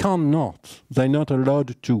 but they cannot. They're not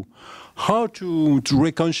allowed to. How to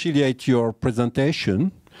reconciliate your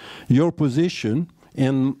presentation, your position,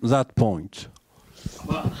 in that point?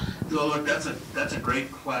 Well, look, that's a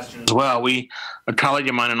great question as well. A colleague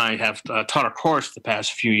of mine and I have taught a course the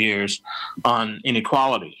past few years on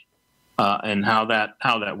inequality and how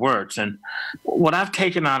that works. And what I've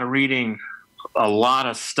taken out of reading a lot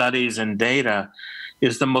of studies and data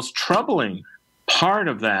is the most troubling part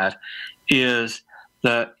of that is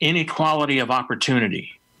the inequality of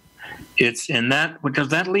opportunity. It's in that, because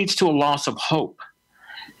that leads to a loss of hope.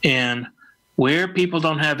 And where people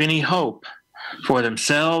don't have any hope for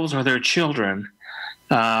themselves or their children,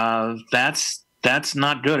 that's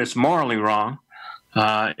not good. It's morally wrong.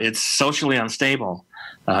 It's socially unstable,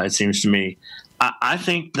 it seems to me. I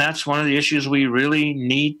think that's one of the issues we really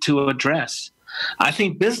need to address. I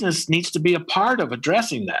think business needs to be a part of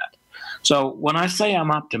addressing that. So when I say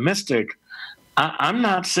I'm optimistic, I'm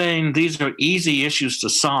not saying these are easy issues to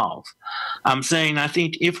solve. I'm saying I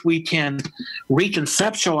think if we can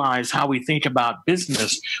reconceptualize how we think about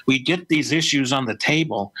business, we get these issues on the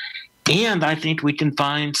table, and I think we can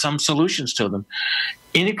find some solutions to them.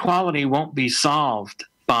 Inequality won't be solved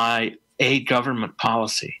by a government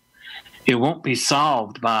policy. It won't be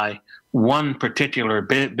solved by one particular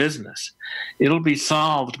business. It'll be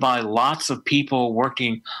solved by lots of people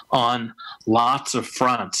working on lots of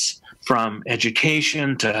fronts, from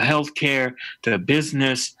education to healthcare to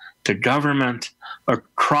business to government,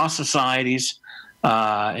 across societies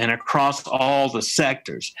and across all the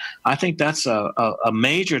sectors. I think that's a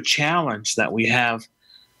major challenge that we have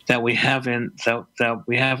in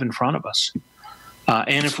front of us.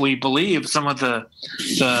 And if we believe some of the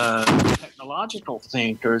technological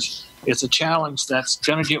thinkers, it's a challenge that's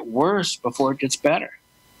going to get worse before it gets better.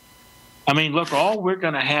 I mean, look, all we're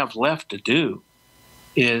going to have left to do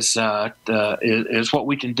is what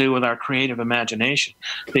we can do with our creative imagination.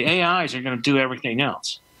 The AIs are going to do everything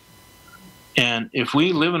else. And if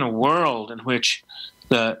we live in a world in which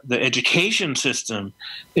the education system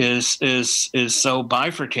is so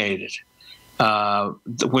bifurcated,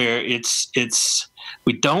 where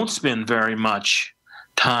we don't spend very much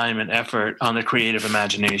time and effort on the creative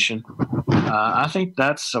imagination, I think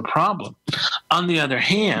that's a problem. On the other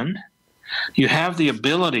hand, you have the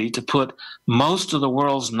ability to put most of the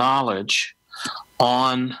world's knowledge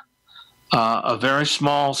on a very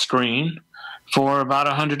small screen for about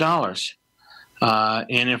 $100.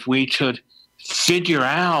 And if we could figure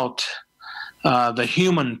out the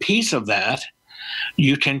human piece of that,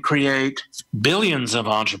 you can create billions of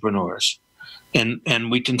entrepreneurs, and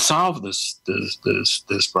we can solve this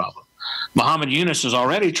problem. Muhammad Yunus is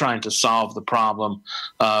already trying to solve the problem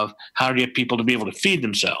of how to get people to be able to feed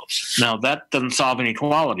themselves. Now, that doesn't solve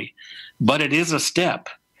inequality, but it is a step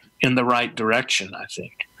in the right direction, I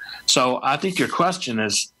think. So I think your question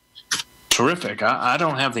is terrific. I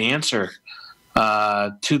don't have the answer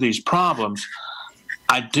to these problems.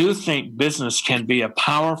 I do think business can be a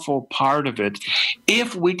powerful part of it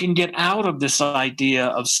if we can get out of this idea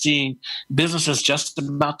of seeing business as just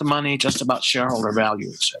about the money, just about shareholder value,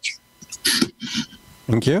 etc.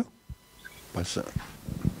 Thank you.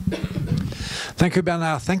 Thank you,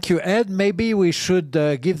 Bernard. Thank you, Ed. Maybe we should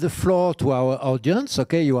give the floor to our audience.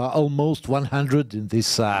 Okay, you are almost 100 in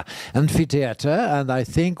this amphitheater, and I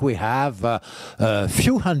think we have a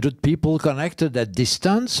few hundred people connected at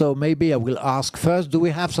distance. So maybe I will ask first, do we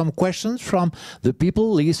have some questions from the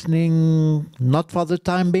people listening, not for the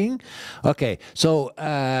time being? Okay, so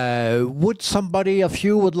would somebody of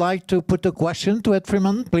you would like to put a question to Ed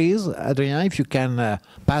Freeman, please? Adrien, if you can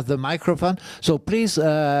pass the microphone. So please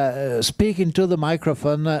speak into the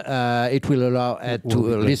microphone. It will allow Ed to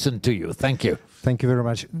listen to you. Thank you. Thank you very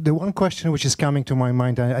much. The one question which is coming to my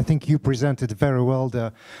mind, I think you presented very well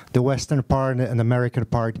the Western part and the American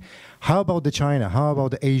part. How about the China? How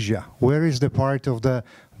about the Asia? Where is the part of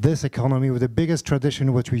this economy with the biggest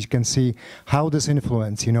tradition which we can see? How this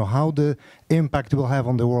influence, you know, how the impact will have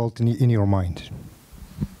on the world in your mind?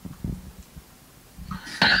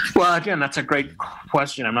 Well, again, that's a great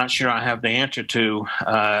question. I'm not sure I have the answer to.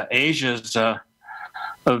 Asia's a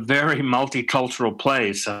very multicultural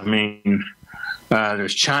place. I mean,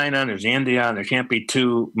 there's China, there's India. There can't be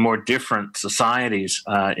two more different societies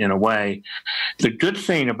in a way. The good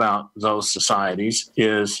thing about those societies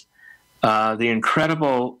is the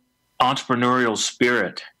incredible entrepreneurial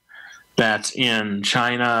spirit that's in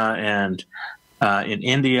China and in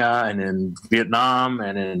India and in Vietnam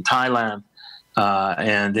and in Thailand.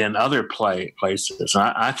 And in other places,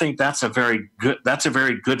 I think that's a very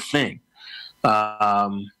good thing.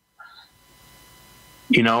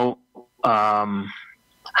 You know,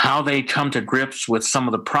 how they come to grips with some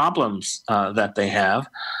of the problems that they have,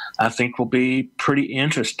 I think will be pretty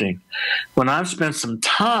interesting. When I've spent some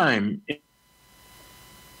time.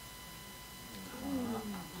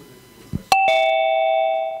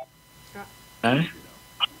 Okay.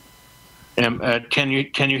 Can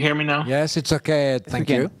you hear me now? Yes, it's okay. Thank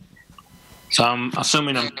you. So I'm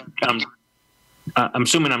assuming I'm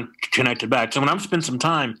connected back. So when I've spent some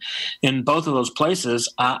time in both of those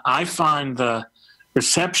places, I find the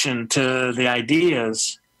reception to the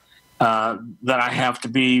ideas that I have to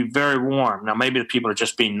be very warm. Now, maybe the people are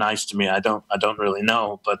just being nice to me. I don't really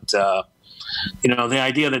know, but you know, the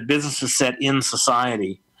idea that business is set in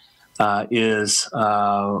society is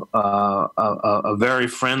a very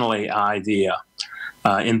friendly idea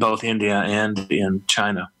in both India and in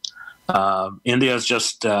China. India is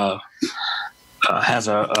just has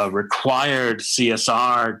a required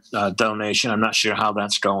CSR donation. I'm not sure how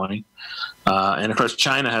that's going. And of course,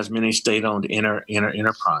 China has many state-owned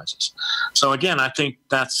enterprises. So again, I think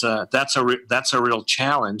that's a real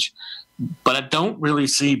challenge. But I don't really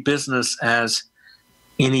see business as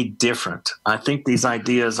any different. I think these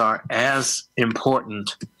ideas are as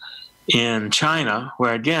important in China,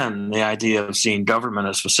 where again the idea of seeing government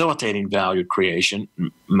as facilitating value creation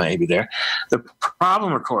may be there. The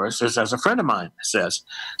problem, of course, is, as a friend of mine says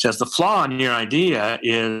the flaw in your idea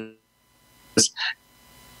is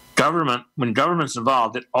government. When government's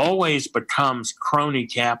involved, it always becomes crony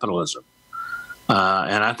capitalism.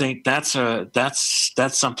 And I think that's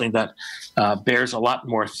something that bears a lot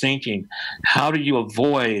more thinking. How do you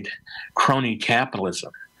avoid crony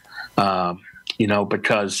capitalism? You know,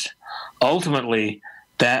 because ultimately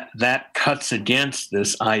that cuts against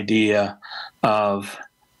this idea of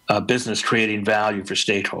business creating value for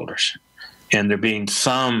stakeholders, and there being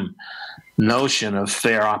some notion of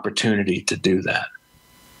fair opportunity to do that.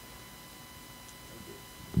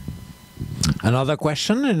 Another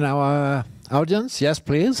question in our audience? Yes,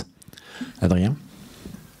 please. Adrien.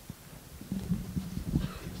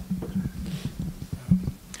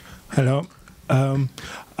 Hello.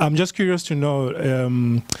 I'm just curious to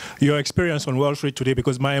know your experience on Wall Street today,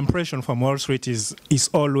 because my impression from Wall Street is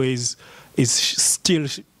still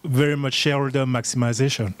very much shareholder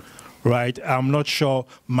maximization, right? I'm not sure,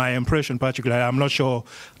 my impression particularly, I'm not sure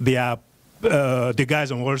they are the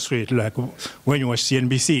guys on Wall Street, like when you watch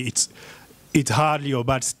CNBC, it's hardly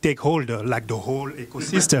about stakeholder, like the whole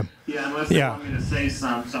ecosystem. Yeah, unless they want me to say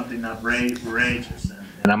something outrageous.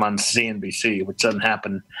 And I'm on CNBC, which doesn't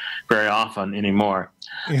happen very often anymore.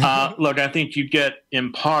 Look, I think you get,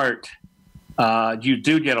 in part, you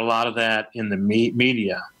do get a lot of that in the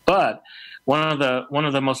media. But one of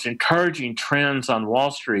the most encouraging trends on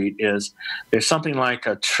Wall Street is there's something like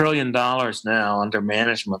 $1 trillion now under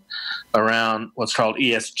management around what's called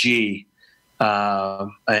ESG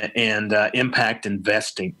and impact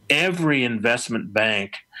investing. Every investment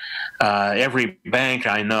bank, every bank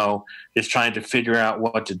I know is trying to figure out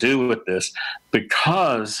what to do with this,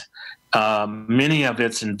 because many of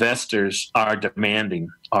its investors are demanding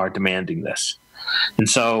this. And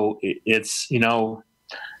so it's, you know,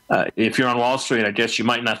 if you're on Wall Street, I guess you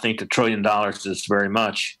might not think $1 trillion is very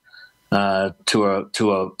much,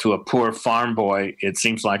 to a poor farm boy, it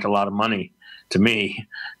seems like a lot of money to me,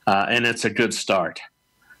 and it's a good start,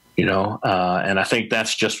 you know. And I think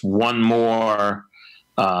that's just one more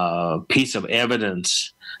piece of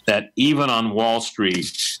evidence that even on Wall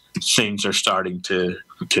Street, things are starting to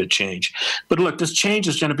change. But look, this change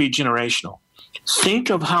is going to be generational. Think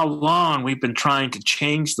of how long we've been trying to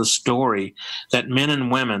change the story that men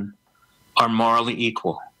and women are morally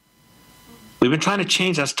equal. We've been trying to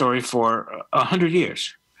change that story for 100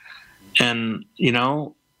 years. And, you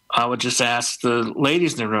know, I would just ask the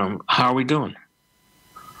ladies in the room, how are we doing?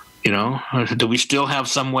 You know, do we still have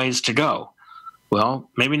some ways to go? Well,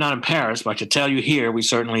 maybe not in Paris, but I can tell you here, we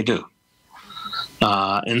certainly do.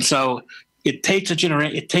 And so it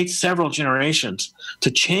takes several generations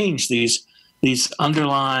to change these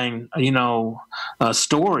underlying, you know,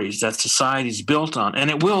 stories that society's built on,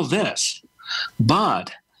 and it will this.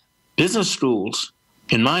 But business schools,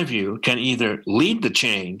 in my view, can either lead the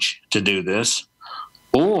change to do this,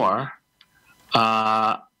 or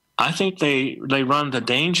I think they run the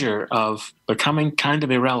danger of becoming kind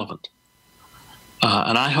of irrelevant.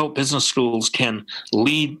 And I hope business schools can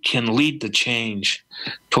lead the change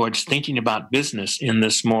towards thinking about business in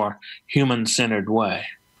this more human-centered way.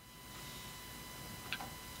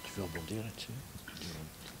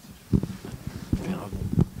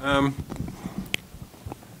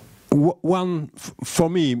 For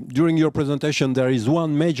me, during your presentation, there is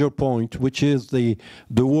one major point, which is the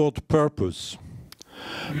word purpose.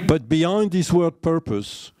 But behind this word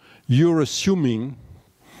purpose, you're assuming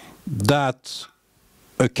that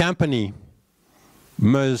a company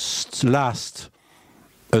must last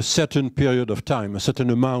a certain period of time, a certain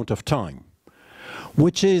amount of time,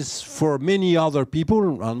 which is for many other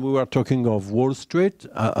people, and we were talking of Wall Street,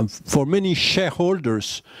 for many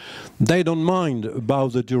shareholders, they don't mind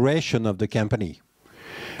about the duration of the company.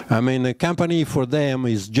 I mean, a company for them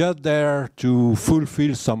is just there to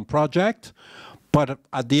fulfill some project, but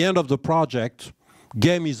at the end of the project,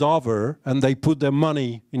 game is over and they put their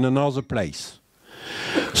money in another place.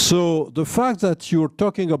 So the fact that you're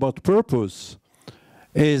talking about purpose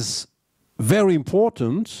is very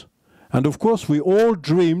important. And of course, we all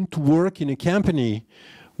dream to work in a company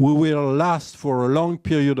who will last for a long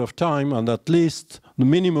period of time and at least the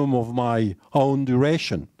minimum of my own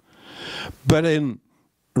duration. But in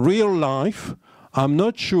real life, I'm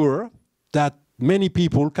not sure that many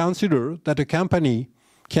people consider that a company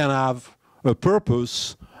can have a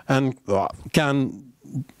purpose and can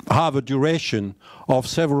have a duration of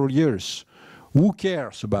several years. Who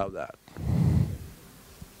cares about that?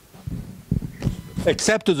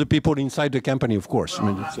 Except to the people inside the company, of course.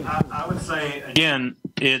 Well, I would say again,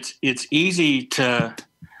 it's easy to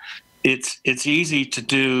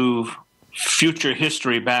do future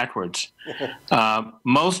history backwards.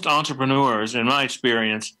 Most entrepreneurs, in my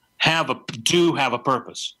experience, do have a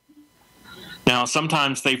purpose. Now,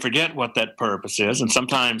 sometimes they forget what that purpose is, and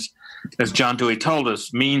sometimes, as John Dewey told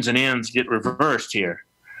us, means and ends get reversed here.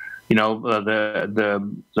 You know,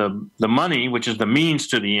 the money, which is the means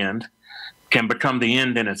to the end, can become the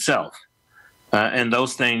end in itself. And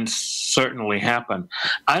those things certainly happen.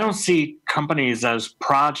 I don't see companies as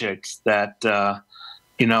projects that,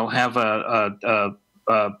 you know, have a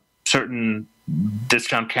certain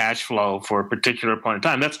discount cash flow for a particular point in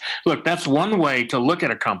time. That's one way to look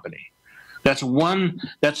at a company. That's one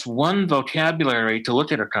vocabulary to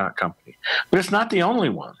look at a company. But it's not the only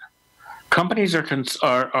one. Companies are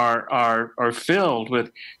filled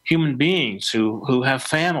with human beings who have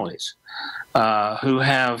families, who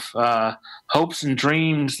have hopes and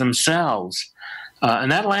dreams themselves.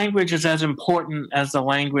 And that language is as important as the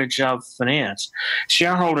language of finance.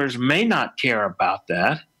 Shareholders may not care about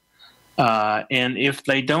that. And if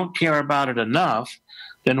they don't care about it enough,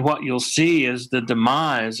 then what you'll see is the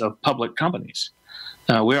demise of public companies.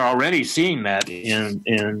 We're already seeing that in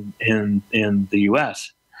the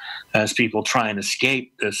U.S. as people try and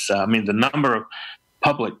escape this. I mean, the number of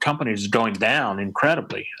public companies is going down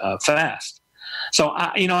incredibly fast. So,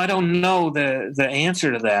 I don't know the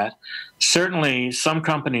answer to that. Certainly, some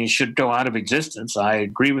companies should go out of existence. I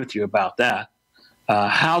agree with you about that.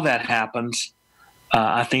 How that happens,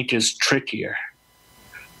 I think, is trickier.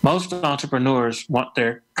 Most entrepreneurs want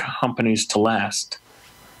their companies to last.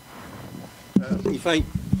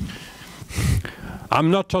 I'm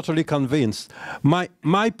not totally convinced. My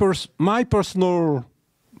personal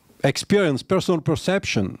experience, personal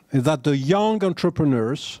perception is that the young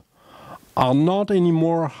entrepreneurs are not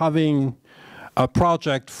anymore having a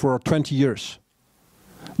project for 20 years.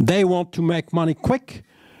 They want to make money quick,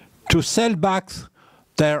 to sell back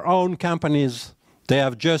their own companies they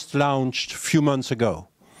have just launched a few months ago.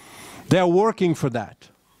 They are working for that.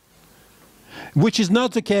 Which is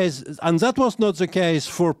not the case, and that was not the case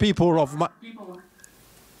for people of my...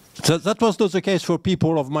 That was not the case for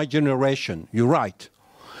people of my generation, you're right.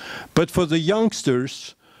 But for the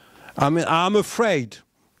youngsters, I mean, I'm afraid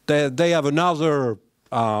that they have another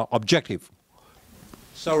objective.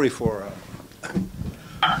 Sorry for...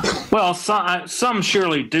 Well, some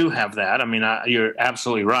surely do have that. I mean, you're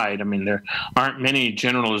absolutely right. I mean, there aren't many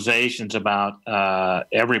generalizations about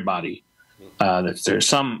everybody. There's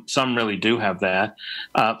some really do have that.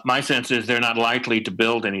 My sense is they're not likely to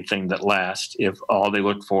build anything that lasts if all they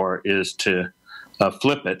look for is to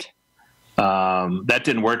flip it. That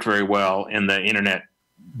didn't work very well in the internet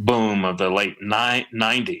boom of the late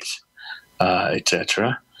 90s,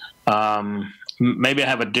 etc. Maybe I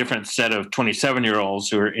have a different set of 27-year-olds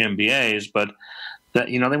who are MBAs, but that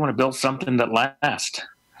they want to build something that lasts.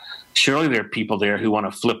 Surely there are people there who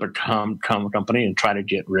want to flip a company and try to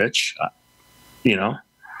get rich.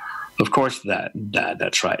 Of course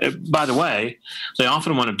that's right. By the way, they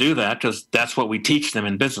often want to do that because that's what we teach them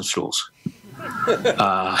in business schools,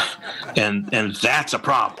 and that's a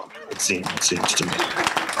problem. It seems to me.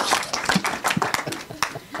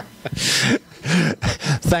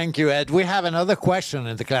 Thank you, Ed. We have another question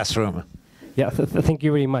in the classroom. Yeah, thank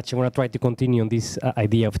you very much. I want to try to continue on this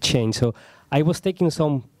idea of change. So I was taking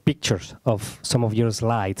some pictures of some of your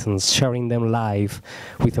slides and sharing them live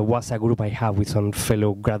with a WhatsApp group I have with some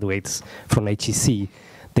fellow graduates from HEC.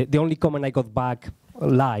 The only comment I got back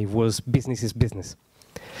live was business is business.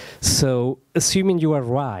 So assuming you are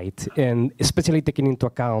right, and especially taking into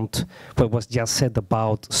account what was just said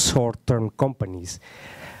about short-term companies,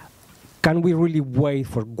 can we really wait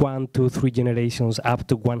for 1, 2, 3 generations up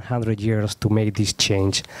to 100 years to make this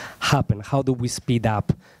change happen? How do we speed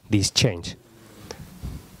up this change?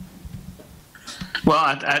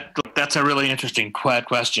 Well, that's a really interesting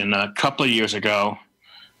question. A couple of years ago,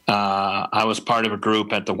 I was part of a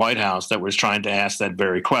group at the White House that was trying to ask that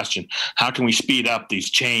very question. How can we speed up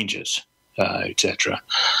these changes, etc.?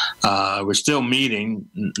 We're still meeting,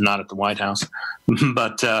 not at the White House,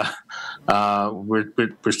 but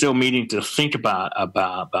we're still meeting to think about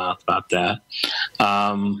that.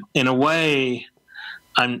 In a way,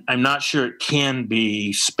 I'm not sure it can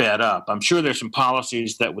be sped up. I'm sure there's some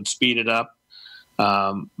policies that would speed it up.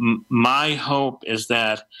 My hope is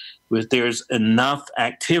that if there's enough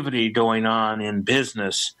activity going on in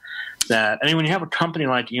business that, I mean, when you have a company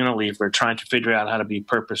like Unilever trying to figure out how to be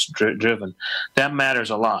purpose-driven, that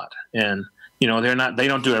matters a lot. And, they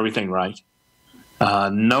don't do everything right.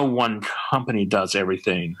 No one company does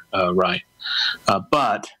everything right.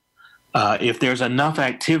 But if there's enough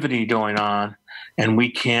activity going on and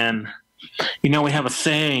we can, we have a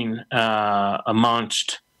saying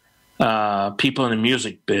amongst people in the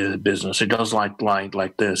music business. It goes like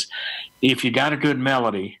this. If you got a good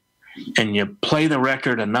melody and you play the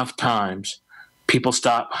record enough times, people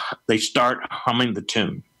start humming the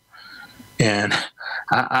tune. And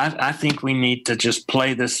I think we need to just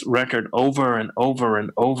play this record over and over and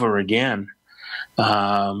over again.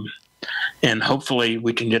 And hopefully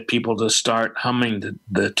we can get people to start humming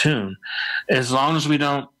the tune. As long as we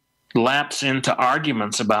don't lapse into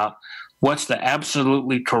arguments about what's the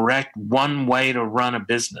absolutely correct one way to run a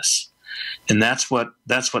business. And that's what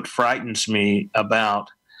frightens me about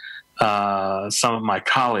some of my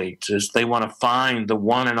colleagues, is they want to find the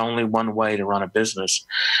one and only one way to run a business.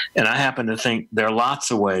 And I happen to think there are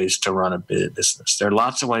lots of ways to run a business. There are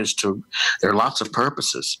lots of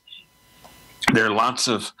purposes. There are lots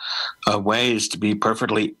of ways to be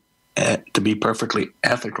perfectly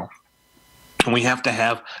ethical. And we have to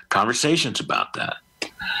have conversations about that.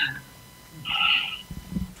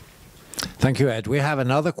 Thank you, Ed. We have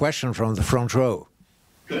another question from the front row.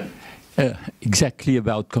 Exactly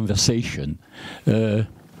about conversation.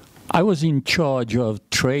 I was in charge of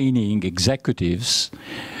training executives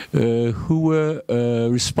who were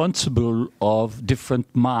responsible of different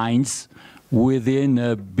mines within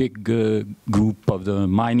a big group of the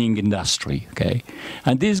mining industry. Okay,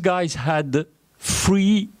 and these guys had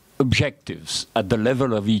 3 objectives at the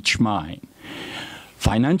level of each mine.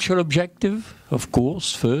 Financial objective, of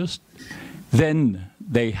course, first. Then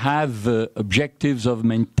they have objectives of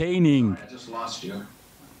maintaining. I just lost you.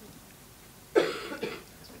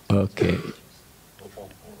 Okay.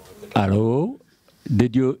 Hello?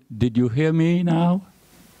 Did you hear me now?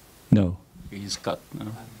 No. He's cut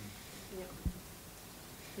now.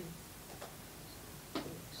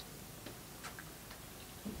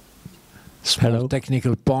 Small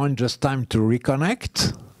technical point, just time to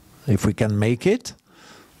reconnect, if we can make it.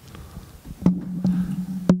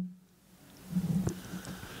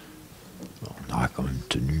 On a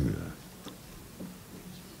continue.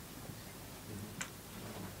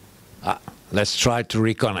 Let's try to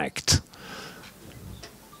reconnect.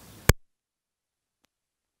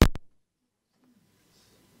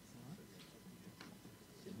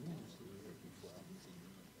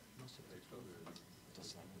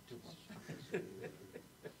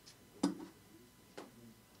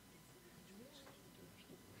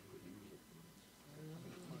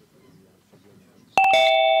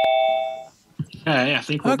 Okay, I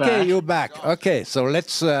think we're Okay, back. you're back. Okay, so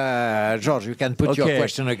let's, George, you can put your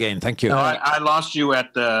question again. Thank you. No, I lost you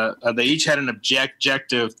at the. They each had an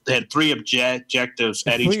objective. They had three objectives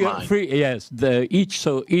at each mine. Yes,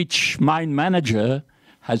 each mine manager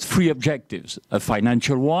has three objectives: a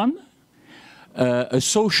financial one, a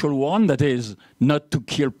social one, that is not to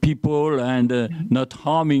kill people and not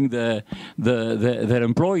harming their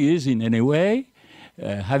employees in any way.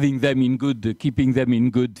 Having them in good, keeping them in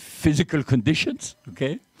good physical conditions,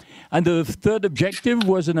 okay? And the third objective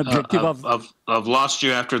was an objective I've lost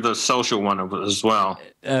you after the social one as well.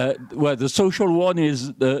 Well, the social one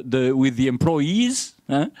is with the employees,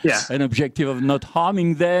 yeah. An objective of not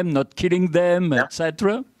harming them, not killing them, yeah.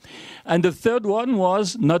 etc. And the third one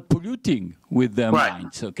was not polluting with their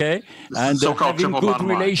mines, okay? And having good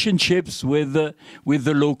relationships with the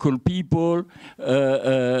local people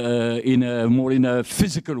more in a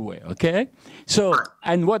physical way, okay? So,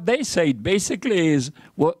 and what they say basically is,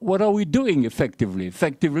 what are we doing effectively?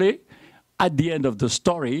 Effectively, at the end of the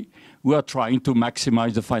story, we are trying to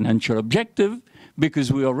maximize the financial objective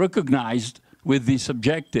because we are recognized with this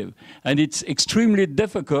objective. And it's extremely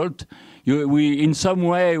difficult. In some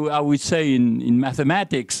way, I would say in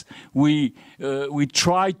mathematics, we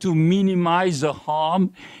try to minimize the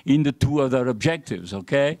harm in the two other objectives,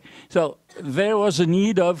 okay? So there was a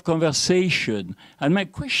need of conversation. And my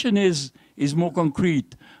question is more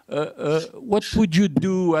concrete. What would you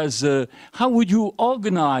do how would you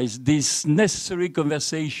organize this necessary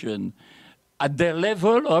conversation at their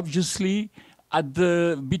level, obviously,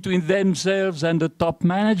 between themselves and the top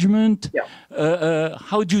management? Yeah.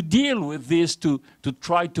 How do you deal with this to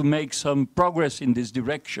try to make some progress in this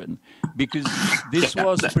direction? Because this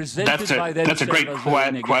was presented by themselves. That's a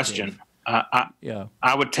great question.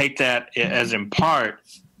 I would take that as in part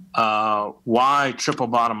why triple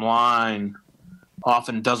bottom line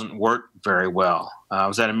often doesn't work very well. I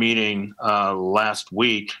was at a meeting last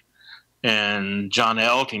week, and John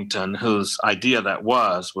Elkington, whose idea that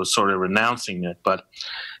was sort of renouncing it. But,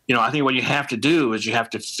 I think what you have to do is you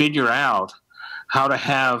have to figure out how to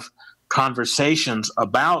have conversations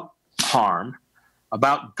about harm,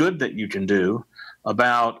 about good that you can do,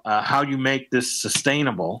 about how you make this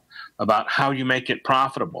sustainable, about how you make it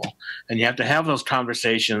profitable. And you have to have those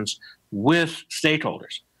conversations with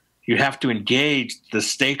stakeholders. You have to engage the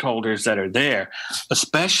stakeholders that are there,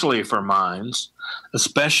 especially for mines,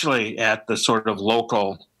 especially at the sort of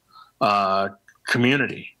local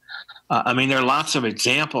community. I mean, there are lots of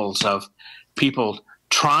examples of people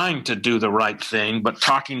trying to do the right thing, but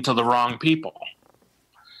talking to the wrong people.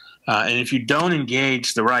 And if you don't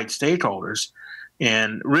engage the right stakeholders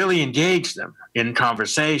and really engage them in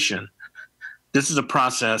conversation, this is a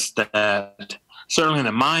process that certainly in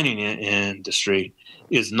the mining industry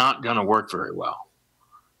is not going to work very well.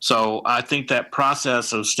 So I think that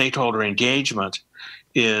process of stakeholder engagement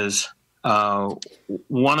is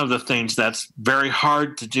one of the things that's very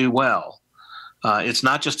hard to do well. It's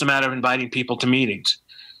not just a matter of inviting people to meetings.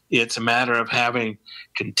 It's a matter of having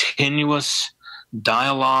continuous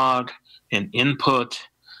dialogue and input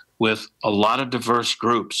with a lot of diverse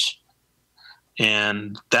groups.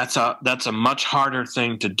 And that's a much harder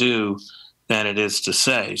thing to do than it is to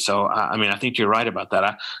say. So, I mean, I think you're right about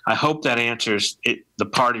that. I hope that answers the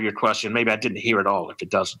part of your question. Maybe I didn't hear it all if it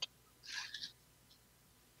doesn't.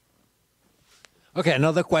 Okay,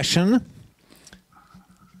 another question.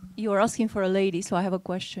 You were asking for a lady, so I have a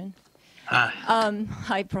question.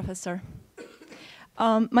 Hi, Professor.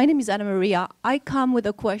 My name is Anna Maria. I come with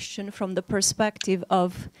a question from the perspective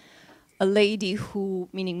of a lady who,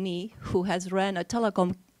 meaning me, who has ran a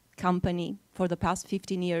telecom company for the past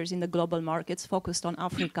 15 years in the global markets, focused on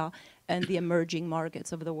Africa and the emerging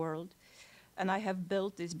markets of the world. And I have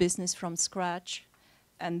built this business from scratch.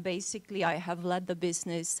 And basically, I have led the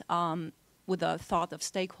business with a thought of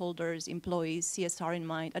stakeholders, employees, CSR in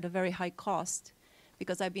mind, at a very high cost,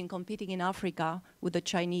 because I've been competing in Africa with the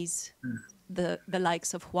Chinese, the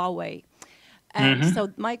likes of Huawei. And so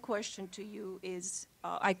my question to you is,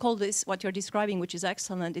 I call this, what you're describing, which is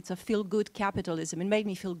excellent, it's a feel-good capitalism. It made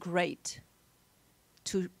me feel great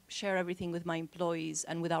to share everything with my employees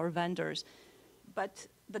and with our vendors. But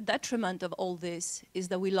the detriment of all this is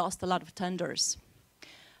that we lost a lot of tenders.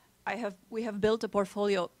 we have built a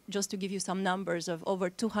portfolio, just to give you some numbers, of over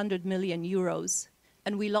 200 million euros,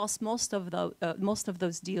 and we lost most of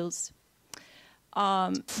those deals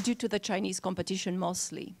due to the Chinese competition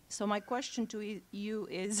mostly. So my question to you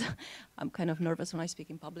is, I'm kind of nervous when I speak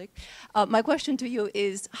in public. My question to you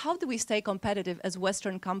is, how do we stay competitive as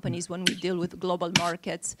Western companies when we deal with global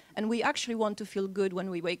markets? And we actually want to feel good when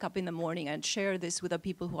we wake up in the morning and share this with the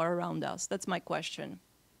people who are around us. That's my question.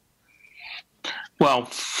 Well,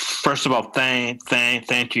 first of all,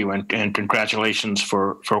 thank you, and congratulations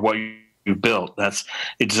for what you built. That's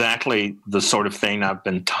exactly the sort of thing I've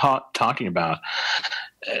been talking about.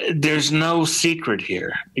 There's no secret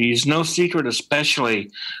here. There's no secret,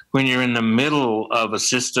 especially when you're in the middle of a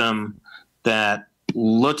system that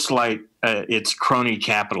looks like it's crony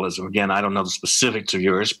capitalism. Again, I don't know the specifics of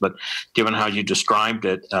yours, but given how you described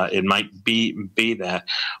it, it might be that.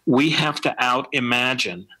 We have to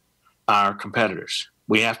out-imagine our competitors.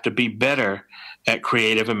 We have to be better at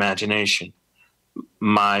creative imagination.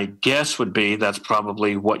 My guess would be that's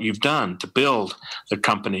probably what you've done to build the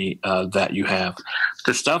company that you have.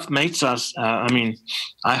 The stuff makes us,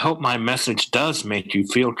 I hope my message does make you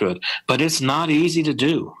feel good, but it's not easy to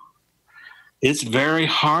do. It's very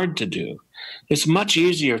hard to do. It's much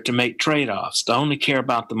easier to make trade-offs, to only care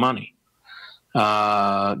about the money.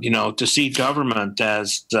 To see government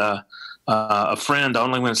as a friend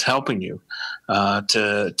only when it's helping you,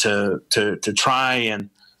 to try and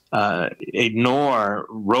ignore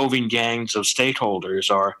roving gangs of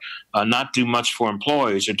stakeholders, or not do much for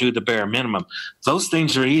employees, or do the bare minimum. Those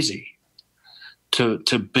things are easy.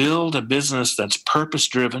 To build a business that's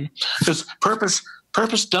purpose-driven, because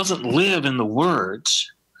purpose doesn't live in the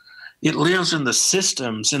words. It lives in the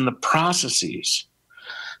systems, in the processes.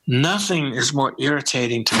 Nothing is more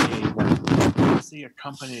irritating to me than to see a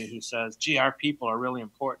company who says, gee, our people are really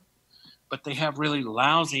important, but they have really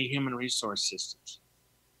lousy human resource systems.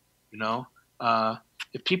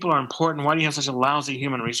 If people are important, why do you have such a lousy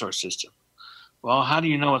human resource system? Well, how do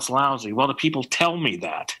you know it's lousy? Well, the people tell me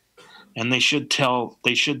that, and they should tell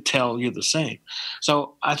you the same.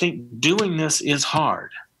 So I think doing this is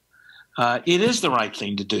hard. It is the right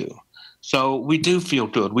thing to do. So we do feel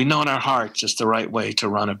good. We know in our hearts it's the right way to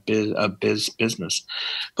run a business,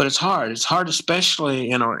 but it's hard. It's hard,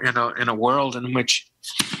 especially in a world in which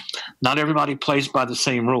not everybody plays by the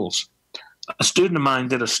same rules. A student of mine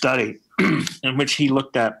did a study in which he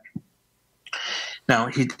looked at. Now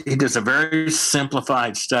he does a very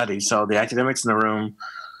simplified study. So the academics in the room,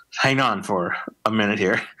 hang on for a minute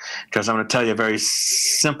here, because I'm going to tell you a very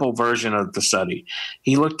simple version of the study.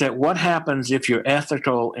 He looked at what happens if you're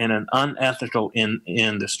ethical in an unethical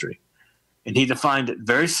industry. And he defined it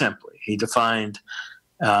very simply. He defined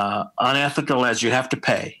unethical as you have to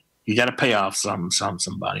pay. You got to pay off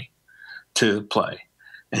somebody to play.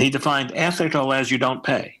 And he defined ethical as you don't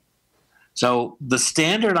pay. So the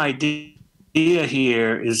standard idea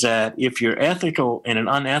here is that if you're ethical in an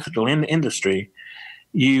unethical industry,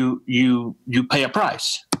 you pay a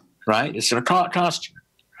price, right? It's going to cost you.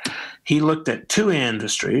 He looked at two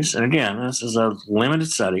industries, and again, this is a limited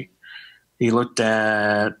study. He looked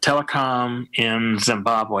at telecom in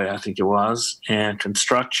Zimbabwe, I think it was, and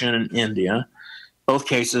construction in India. Both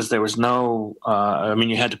cases, there was no,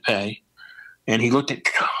 you had to pay. And he looked at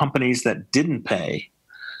companies that didn't pay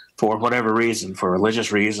for whatever reason, for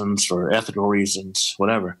religious reasons, for ethical reasons,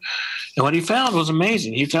 whatever. And what he found was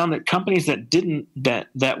amazing. He found that companies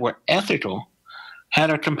that were ethical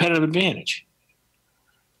had a competitive advantage.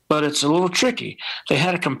 But it's a little tricky. They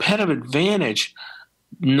had a competitive advantage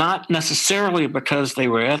not necessarily because they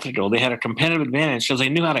were ethical. They had a competitive advantage because they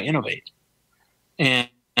knew how to innovate. And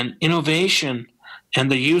innovation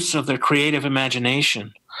and the use of their creative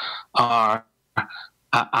imagination are,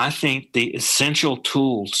 I think, the essential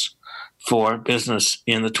tools for business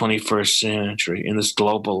in the 21st century, in this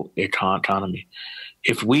global economy.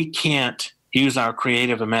 If we can't use our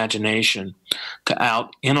creative imagination to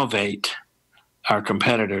out-innovate our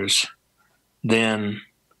competitors, then,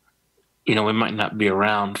 we might not be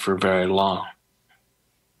around for very long.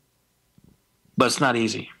 But it's not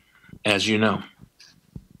easy, as you know.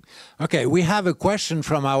 Okay, we have a question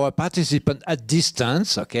from our participant at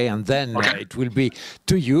distance, okay, and then it will be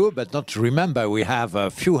to you, but not to remember, we have a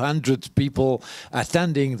few hundred people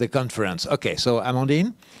attending the conference. Okay, so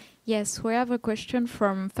Amandine? Yes, we have a question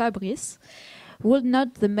from Fabrice. Would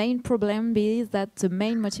not the main problem be that the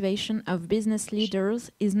main motivation of business leaders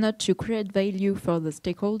is not to create value for the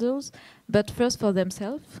stakeholders, but first for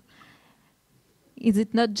themselves? Is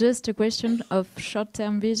it not just a question of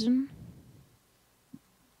short-term vision?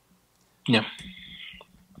 Yeah.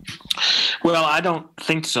 Well, I don't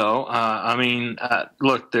think so. I mean,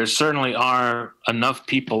 look, there certainly are enough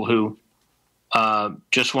people who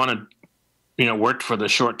just want to, work for the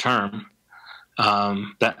short term.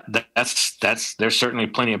 There's certainly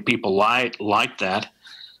plenty of people like that.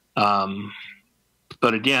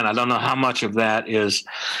 But again, I don't know how much of that is.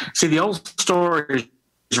 See, the old story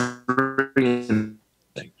is really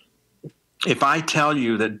interesting. If I tell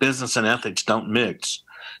you that business and ethics don't mix,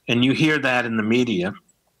 and you hear that in the media,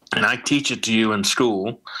 and I teach it to you in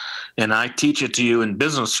school, and I teach it to you in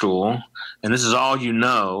business school, and this is all you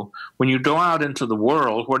know, when you go out into the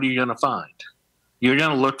world, what are you going to find? You're going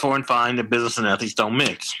to look for and find that business and ethics don't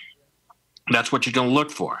mix. That's what you're going to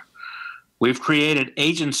look for. We've created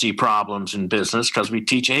agency problems in business because we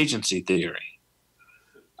teach agency theory.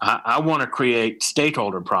 I want to create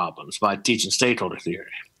stakeholder problems by teaching stakeholder theory.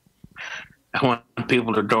 I want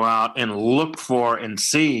people to go out and look for and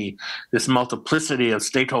see this multiplicity of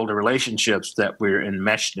stakeholder relationships that we're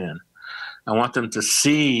enmeshed in. I want them to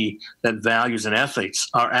see that values and ethics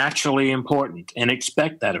are actually important and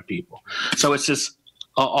expect that of people. So it's just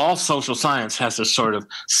all social science has this sort of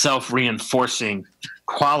self-reinforcing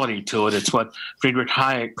quality to it. It's what Friedrich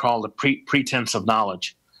Hayek called the pretense of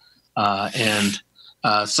knowledge.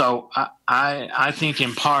 So I think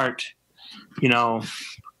in part,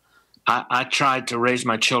 I tried to raise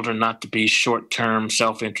my children not to be short-term,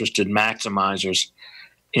 self-interested maximizers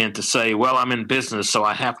and to say, well, I'm in business, so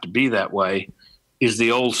I have to be that way, is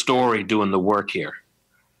the old story doing the work here.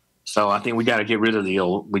 So I think we got to get rid of the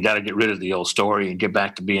old story and get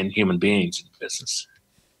back to being human beings in business.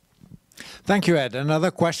 Thank you, Ed. Another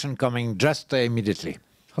question coming just immediately.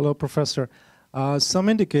 Hello, Professor. Some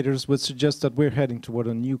indicators would suggest that we're heading toward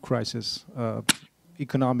a new crisis,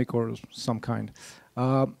 economic or some kind.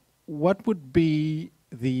 What would be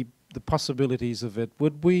the possibilities of it?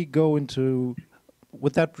 Would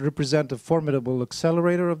that represent a formidable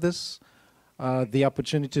accelerator of this, the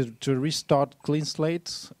opportunity to restart clean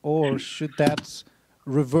slates, or should that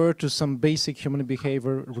revert to some basic human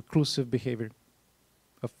behavior, reclusive behavior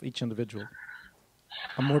of each individual?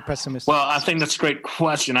 I'm more pessimistic. Well, I think that's a great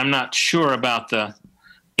question. I'm not sure about the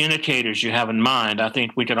indicators you have in mind. I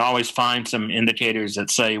think we could always find some indicators that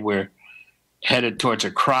say we're headed towards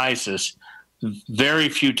a crisis. Very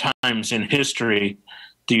few times in history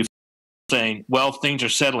do you saying, well, things are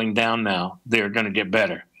settling down now, they're going to get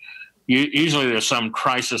better. Usually there's some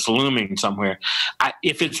crisis looming somewhere.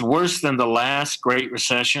 If it's worse than the last Great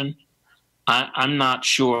Recession, I'm not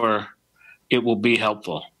sure it will be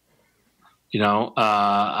helpful.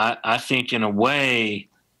 I think in a way,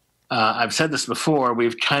 I've said this before,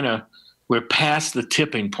 we're past the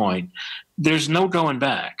tipping point. There's no going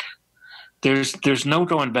back. There's no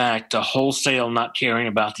going back to wholesale not caring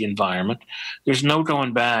about the environment. There's no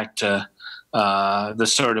going back to the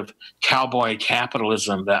sort of cowboy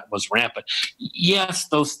capitalism that was rampant. Yes,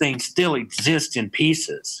 those things still exist in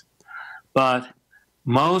pieces, but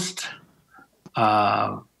most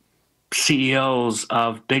CEOs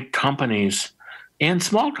of big companies and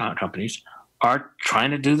small companies are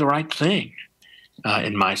trying to do the right thing,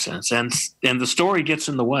 in my sense, and the story gets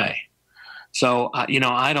in the way. So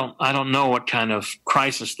I don't know what kind of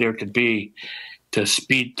crisis there could be to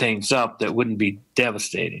speed things up that wouldn't be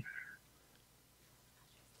devastating.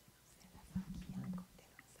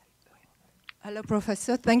 Hello,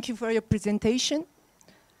 Professor. Thank you for your presentation.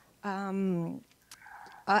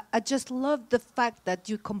 I just love the fact that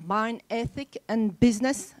you combine ethic and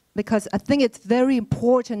business, because I think it's very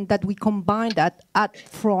important that we combine that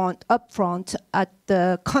upfront at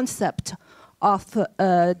the concept of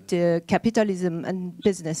the capitalism and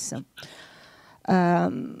business.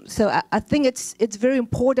 So I think it's very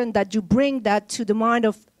important that you bring that to the mind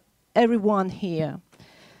of everyone here.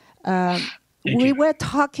 We were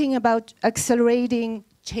talking about accelerating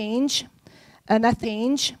change, and I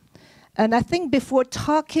think before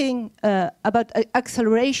talking about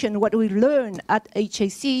acceleration, what we learn at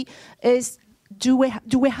HAC is do we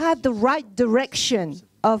have the right direction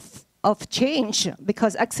of change?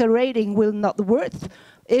 Because accelerating will not work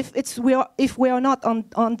if we are not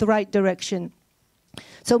on the right direction.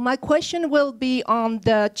 So my question will be on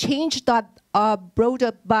the change that are brought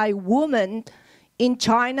up by women in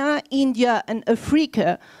China, India, and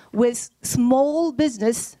Africa with small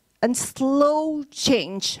business and slow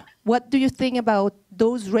change. What do you think about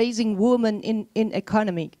those raising women in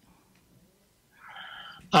economy?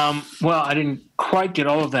 Well, I didn't quite get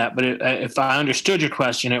all of that, but if I understood your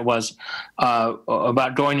question, it was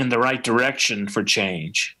about going in the right direction for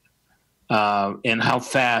change and how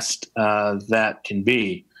fast that can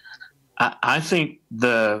be. I think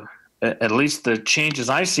at least the changes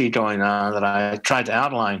I see going on that I tried to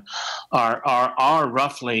outline are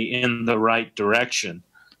roughly in the right direction.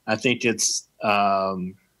 I think it's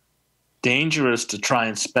dangerous to try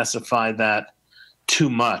and specify that too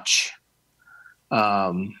much.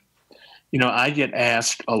 I get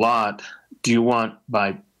asked a lot, do you want,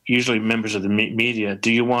 by usually members of the media,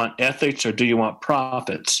 do you want ethics or do you want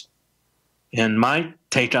profits? And my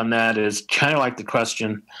take on that is kind of like the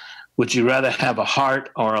question, would you rather have a heart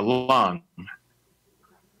or a lung?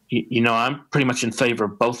 I'm pretty much in favor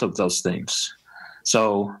of both of those things.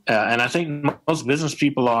 So, and I think most business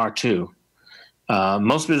people are too.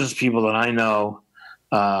 Most business people that I know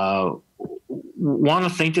want to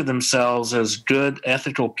think of themselves as good,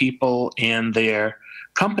 ethical people in their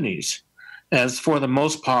companies, as for the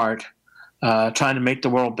most part, trying to make the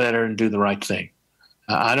world better and do the right thing.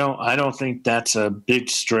 I don't think that's a big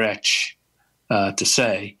stretch to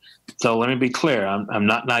say. So let me be clear. I'm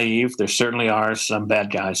not naive. There certainly are some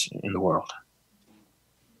bad guys in the world.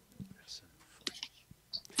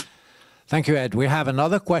 Thank you, Ed. We have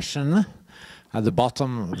another question at the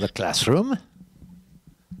bottom of the classroom.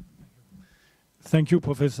 Thank you,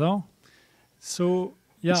 Professor. So,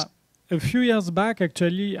 yeah, a few years back,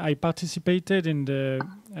 actually, I participated in the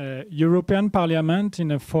European Parliament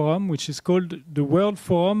in a forum which is called the World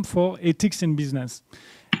Forum for Ethics in Business.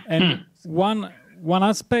 And one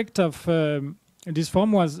aspect of this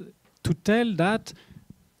forum was to tell that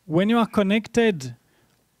when you are connected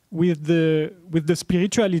with the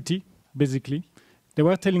spirituality, basically, they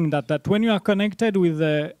were telling that when you are connected with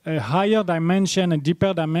a higher dimension, a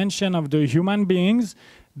deeper dimension of the human beings,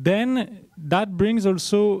 then that brings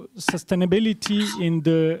also sustainability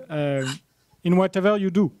in whatever you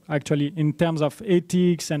do, actually, in terms of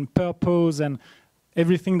ethics and purpose and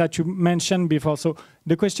everything that you mentioned before. So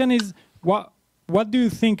the question is, what do you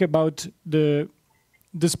think about the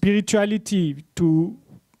spirituality to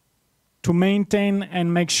maintain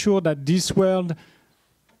and make sure that this world,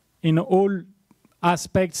 in all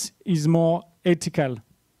aspects, is more ethical?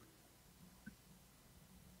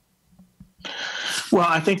 Well,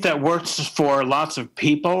 I think that works for lots of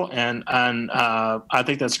people, and I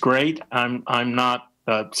think that's great. I'm not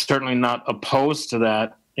certainly not opposed to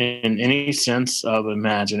that in any sense of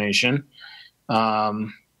imagination.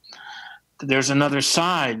 There's another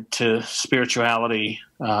side to spirituality,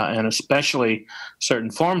 and especially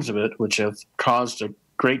certain forms of it, which have caused a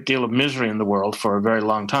great deal of misery in the world for a very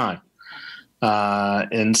long time.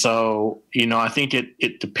 And so, I think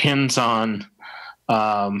it depends on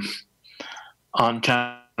kind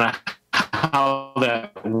of how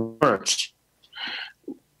that works.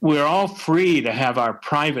 We're all free to have our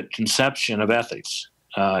private conception of ethics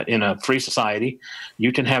in a free society.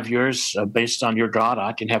 You can have yours based on your God.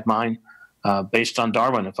 I can have mine based on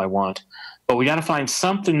Darwin if I want. But we got to find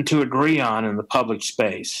something to agree on in the public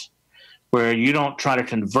space where you don't try to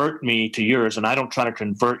convert me to yours and I don't try to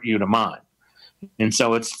convert you to mine. And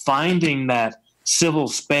so it's finding that civil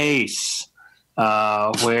space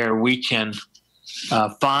where we can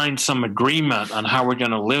find some agreement on how we're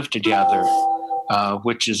going to live together,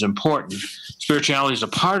 which is important. Spirituality is a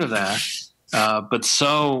part of that, but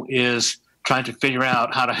so is trying to figure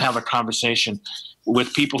out how to have a conversation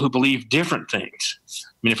with people who believe different things.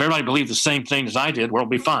 I mean, if everybody believed the same thing as I did, the world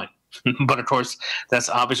would be fine. But of course, that's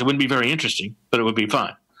obviously wouldn't be very interesting, but it would be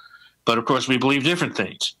fine. But of course, we believe different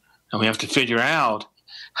things. And we have to figure out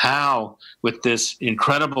how, with this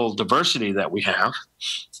incredible diversity that we have,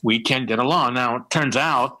 we can get along. Now, it turns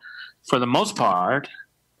out, for the most part,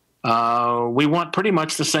 we want pretty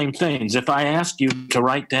much the same things. If I ask you to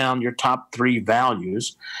write down your top 3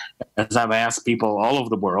 values, as I've asked people all over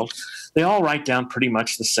the world, they all write down pretty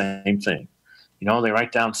much the same thing. They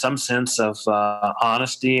write down some sense of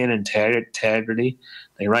honesty and integrity.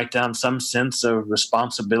 They write down some sense of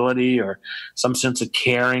responsibility or some sense of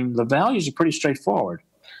caring. The values are pretty straightforward.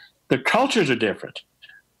 The cultures are different.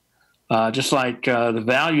 Just like the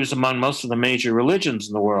values among most of the major religions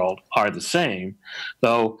in the world are the same,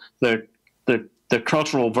 though the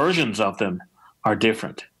cultural versions of them are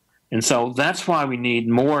different. And so that's why we need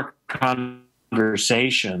more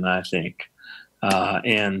conversation, I think.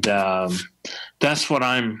 And that's what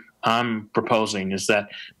I'm proposing, is that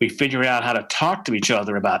we figure out how to talk to each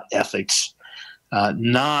other about ethics,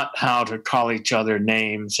 not how to call each other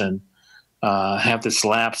names and have this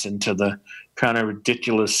lapse into the kind of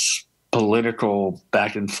ridiculous political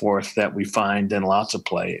back and forth that we find in lots of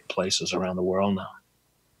places around the world now.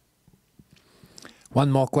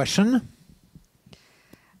 One more question.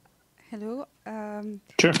 Hello.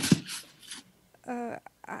 Sure.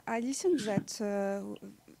 I listened that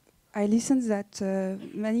I listened that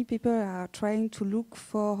many people are trying to look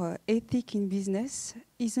for ethic in business.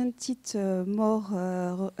 Isn't it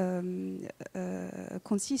more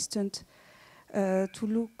consistent to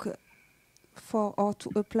look for or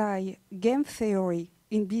to apply game theory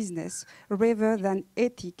in business rather than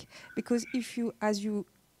ethic? Because if you, as you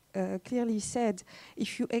clearly said,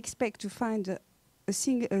 if you expect to find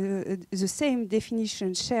the same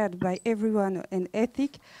definition shared by everyone in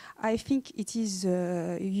ethic, I think it is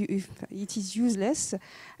useless,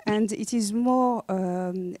 and it is more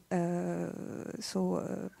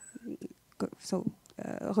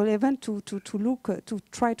relevant to look to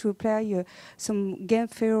try to apply some game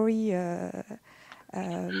theory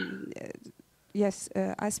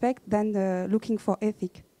aspect than looking for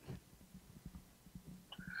ethic.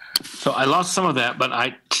 So I lost some of that, but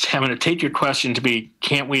I'm going to take your question to be,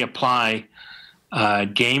 can't we apply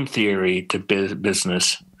game theory to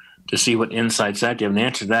business to see what insights that give? And the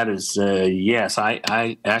answer to that is yes.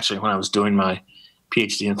 I actually, when I was doing my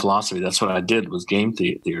PhD in philosophy, that's what I did, was game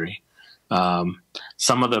theory.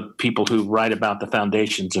 Some of the people who write about the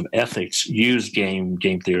foundations of ethics use game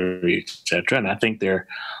theory, etc. And I think there are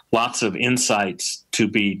lots of insights to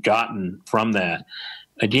be gotten from that.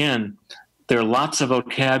 Again, there are lots of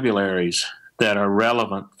vocabularies that are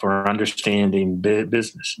relevant for understanding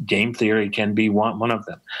business. Game theory can be one of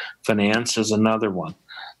them. Finance is another one.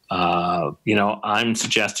 I'm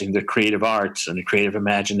suggesting the creative arts and the creative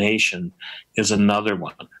imagination is another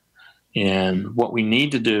one. And what we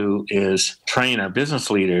need to do is train our business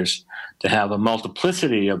leaders to have a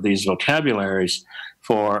multiplicity of these vocabularies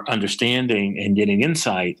for understanding and getting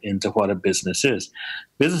insight into what a business is.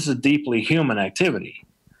 Business is a deeply human activity.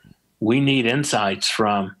 We need insights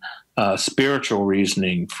from spiritual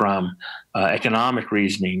reasoning, from economic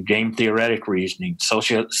reasoning, game theoretic reasoning,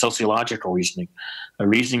 sociological reasoning,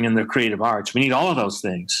 reasoning in the creative arts. We need all of those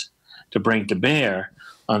things to bring to bear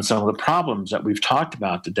on some of the problems that we've talked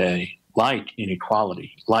about today, like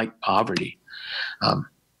inequality, like poverty,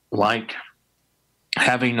 like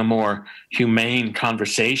having a more humane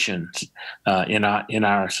conversation in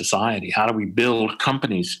our society. How do we build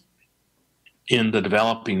companies in the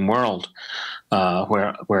developing world,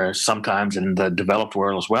 where sometimes in the developed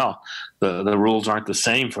world as well, the rules aren't the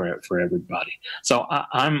same for everybody. So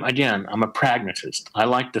I'm a pragmatist. I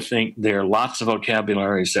like to think there are lots of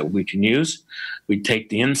vocabularies that we can use. We take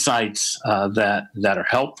the insights that are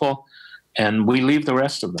helpful, and we leave the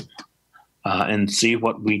rest of them and see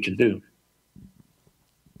what we can do.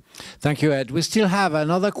 Thank you, Ed. We still have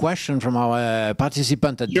another question from our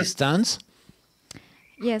participant at distance.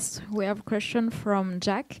 Yes, we have a question from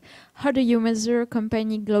Jack. How do you measure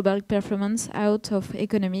company global performance out of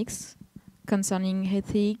economics concerning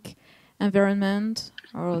ethic, environment,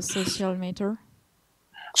 or social matter?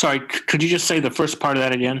 Sorry, could you just say the first part of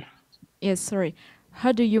that again? Yes, sorry.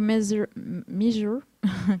 How do you measure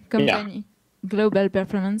company global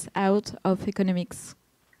performance out of economics?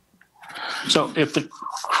 So if the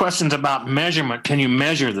question's about measurement, can you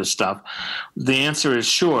measure this stuff? The answer is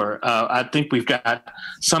sure. I think we've got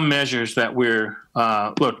some measures that we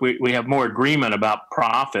have more agreement about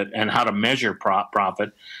profit and how to measure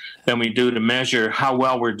profit than we do to measure how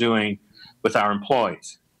well we're doing with our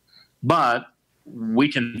employees. But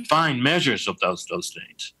we can find measures of those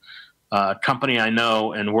things. A company I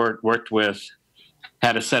know and worked with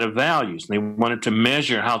had a set of values, and they wanted to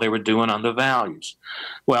measure how they were doing on the values.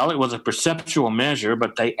 Well, it was a perceptual measure,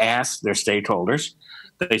 but they asked their stakeholders.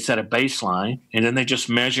 They set a baseline, and then they just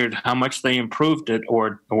measured how much they improved it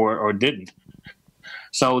or didn't.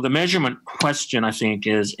 So the measurement question, I think,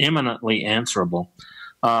 is eminently answerable.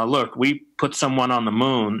 Look, we put someone on the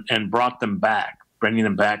moon and brought them back. Bringing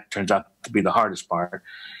them back turns out to be the hardest part.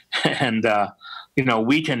 And,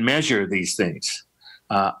 we can measure these things.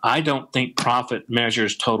 I don't think profit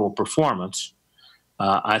measures total performance.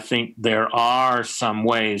 I think there are some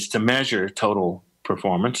ways to measure total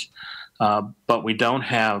performance, but we don't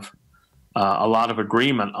have a lot of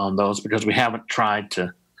agreement on those because we haven't tried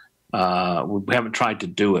to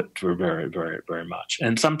do it for very, very, very much.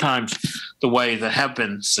 And sometimes the way that have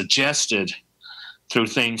been suggested through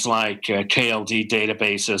things like KLD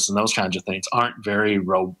databases and those kinds of things aren't very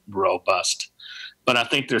robust. But I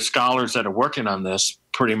think there's scholars that are working on this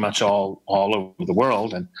pretty much all over the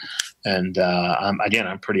world, and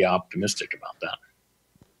I'm pretty optimistic about that.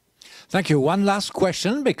 Thank you. One last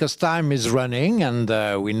question, because time is running, and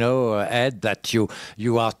we know, Ed, that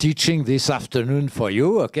you are teaching this afternoon for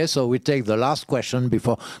you. Okay, so we take the last question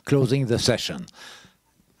before closing the session.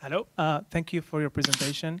 Hello. Thank you for your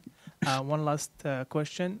presentation. One last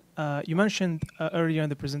question. You mentioned earlier in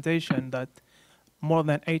the presentation that more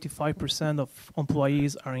than 85% of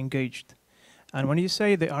employees are engaged. And when you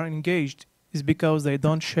say they are engaged, it's because they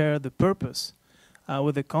don't share the purpose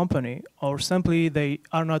with the company, or simply they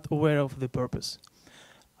are not aware of the purpose.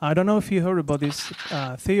 I don't know if you heard about this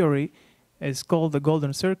theory. It's called the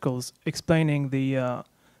golden circles, explaining the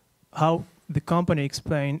how the company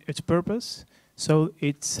explains its purpose. So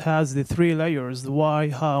it has the three layers: the why,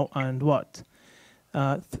 how, and what.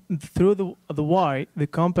 Through the why, the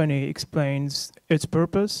company explains its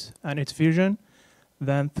purpose and its vision.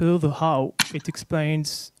 Then through the how, it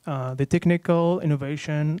explains the technical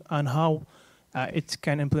innovation and how it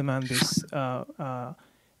can implement this,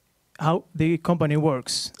 how the company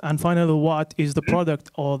works. And finally, what is the product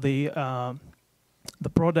or the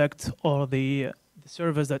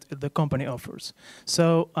service that the company offers.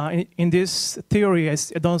 So in this theory, I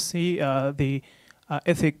don't see the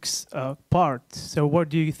ethics part. So where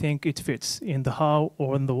do you think it fits, in the how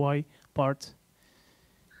or in the why part?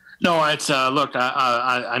 No, it's look.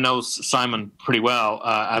 I know Simon pretty well.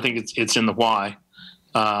 I think it's in the why.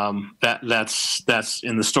 That's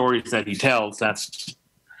in the stories that he tells.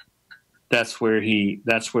 That's where he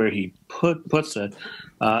puts it.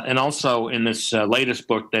 And also in this latest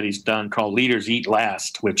book that he's done called Leaders Eat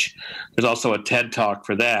Last, which there's also a TED Talk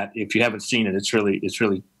for that. If you haven't seen it, it's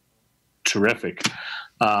really terrific.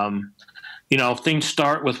 You know, things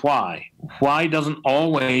start with why. Why doesn't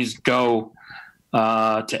always go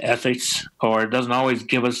to ethics, or it doesn't always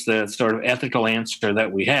give us the sort of ethical answer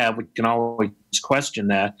that we have. We can always question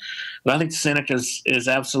that. But I think Cynic is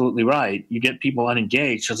absolutely right. You get people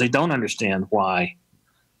unengaged because they don't understand why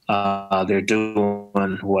they're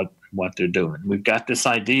doing what they're doing. We've got this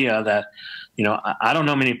idea that, you know, I don't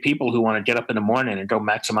know many people who want to get up in the morning and go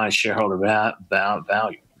maximize shareholder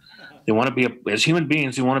value. They want to be, as human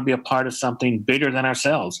beings, we want to be a part of something bigger than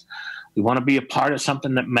ourselves. We want to be a part of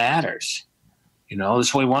something that matters. You know, this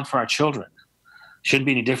is what we want for our children. Shouldn't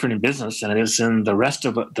be any different in business than it is in the rest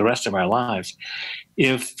of our lives.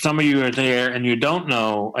 If some of you are there and you don't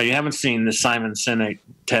know, or you haven't seen the Simon Sinek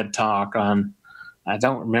TED Talk on, I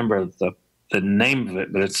don't remember the name of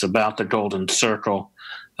it, but it's about the golden circle.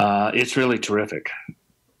 It's really terrific.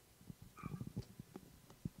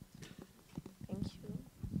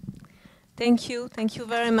 Thank you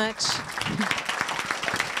very much.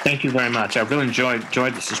 Thank you very much. I really enjoyed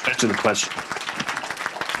this, especially the question.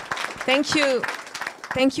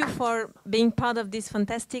 Thank you for being part of this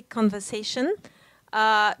fantastic conversation.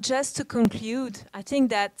 Just to conclude, I think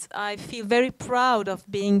that I feel very proud of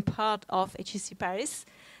being part of HEC Paris,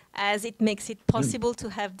 as it makes it possible to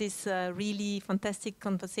have this really fantastic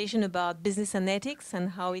conversation about business and ethics and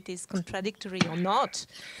how it is contradictory or not.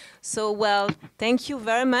 So, well, thank you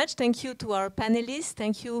very much. Thank you to our panelists.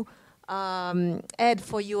 Thank you, Ed,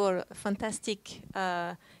 for your fantastic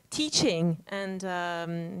teaching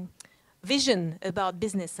and vision about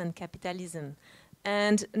business and capitalism.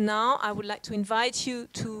 And now I would like to invite you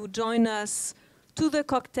to join us to the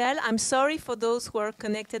cocktail. I'm sorry for those who are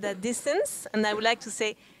connected at distance, and I would like to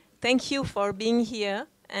say thank you for being here,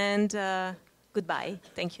 and goodbye.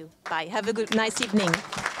 Thank you. Bye. Have a nice evening.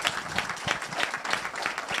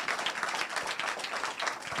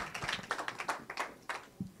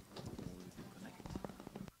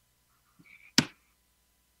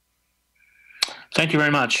 Thank you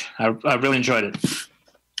very much. I really enjoyed it.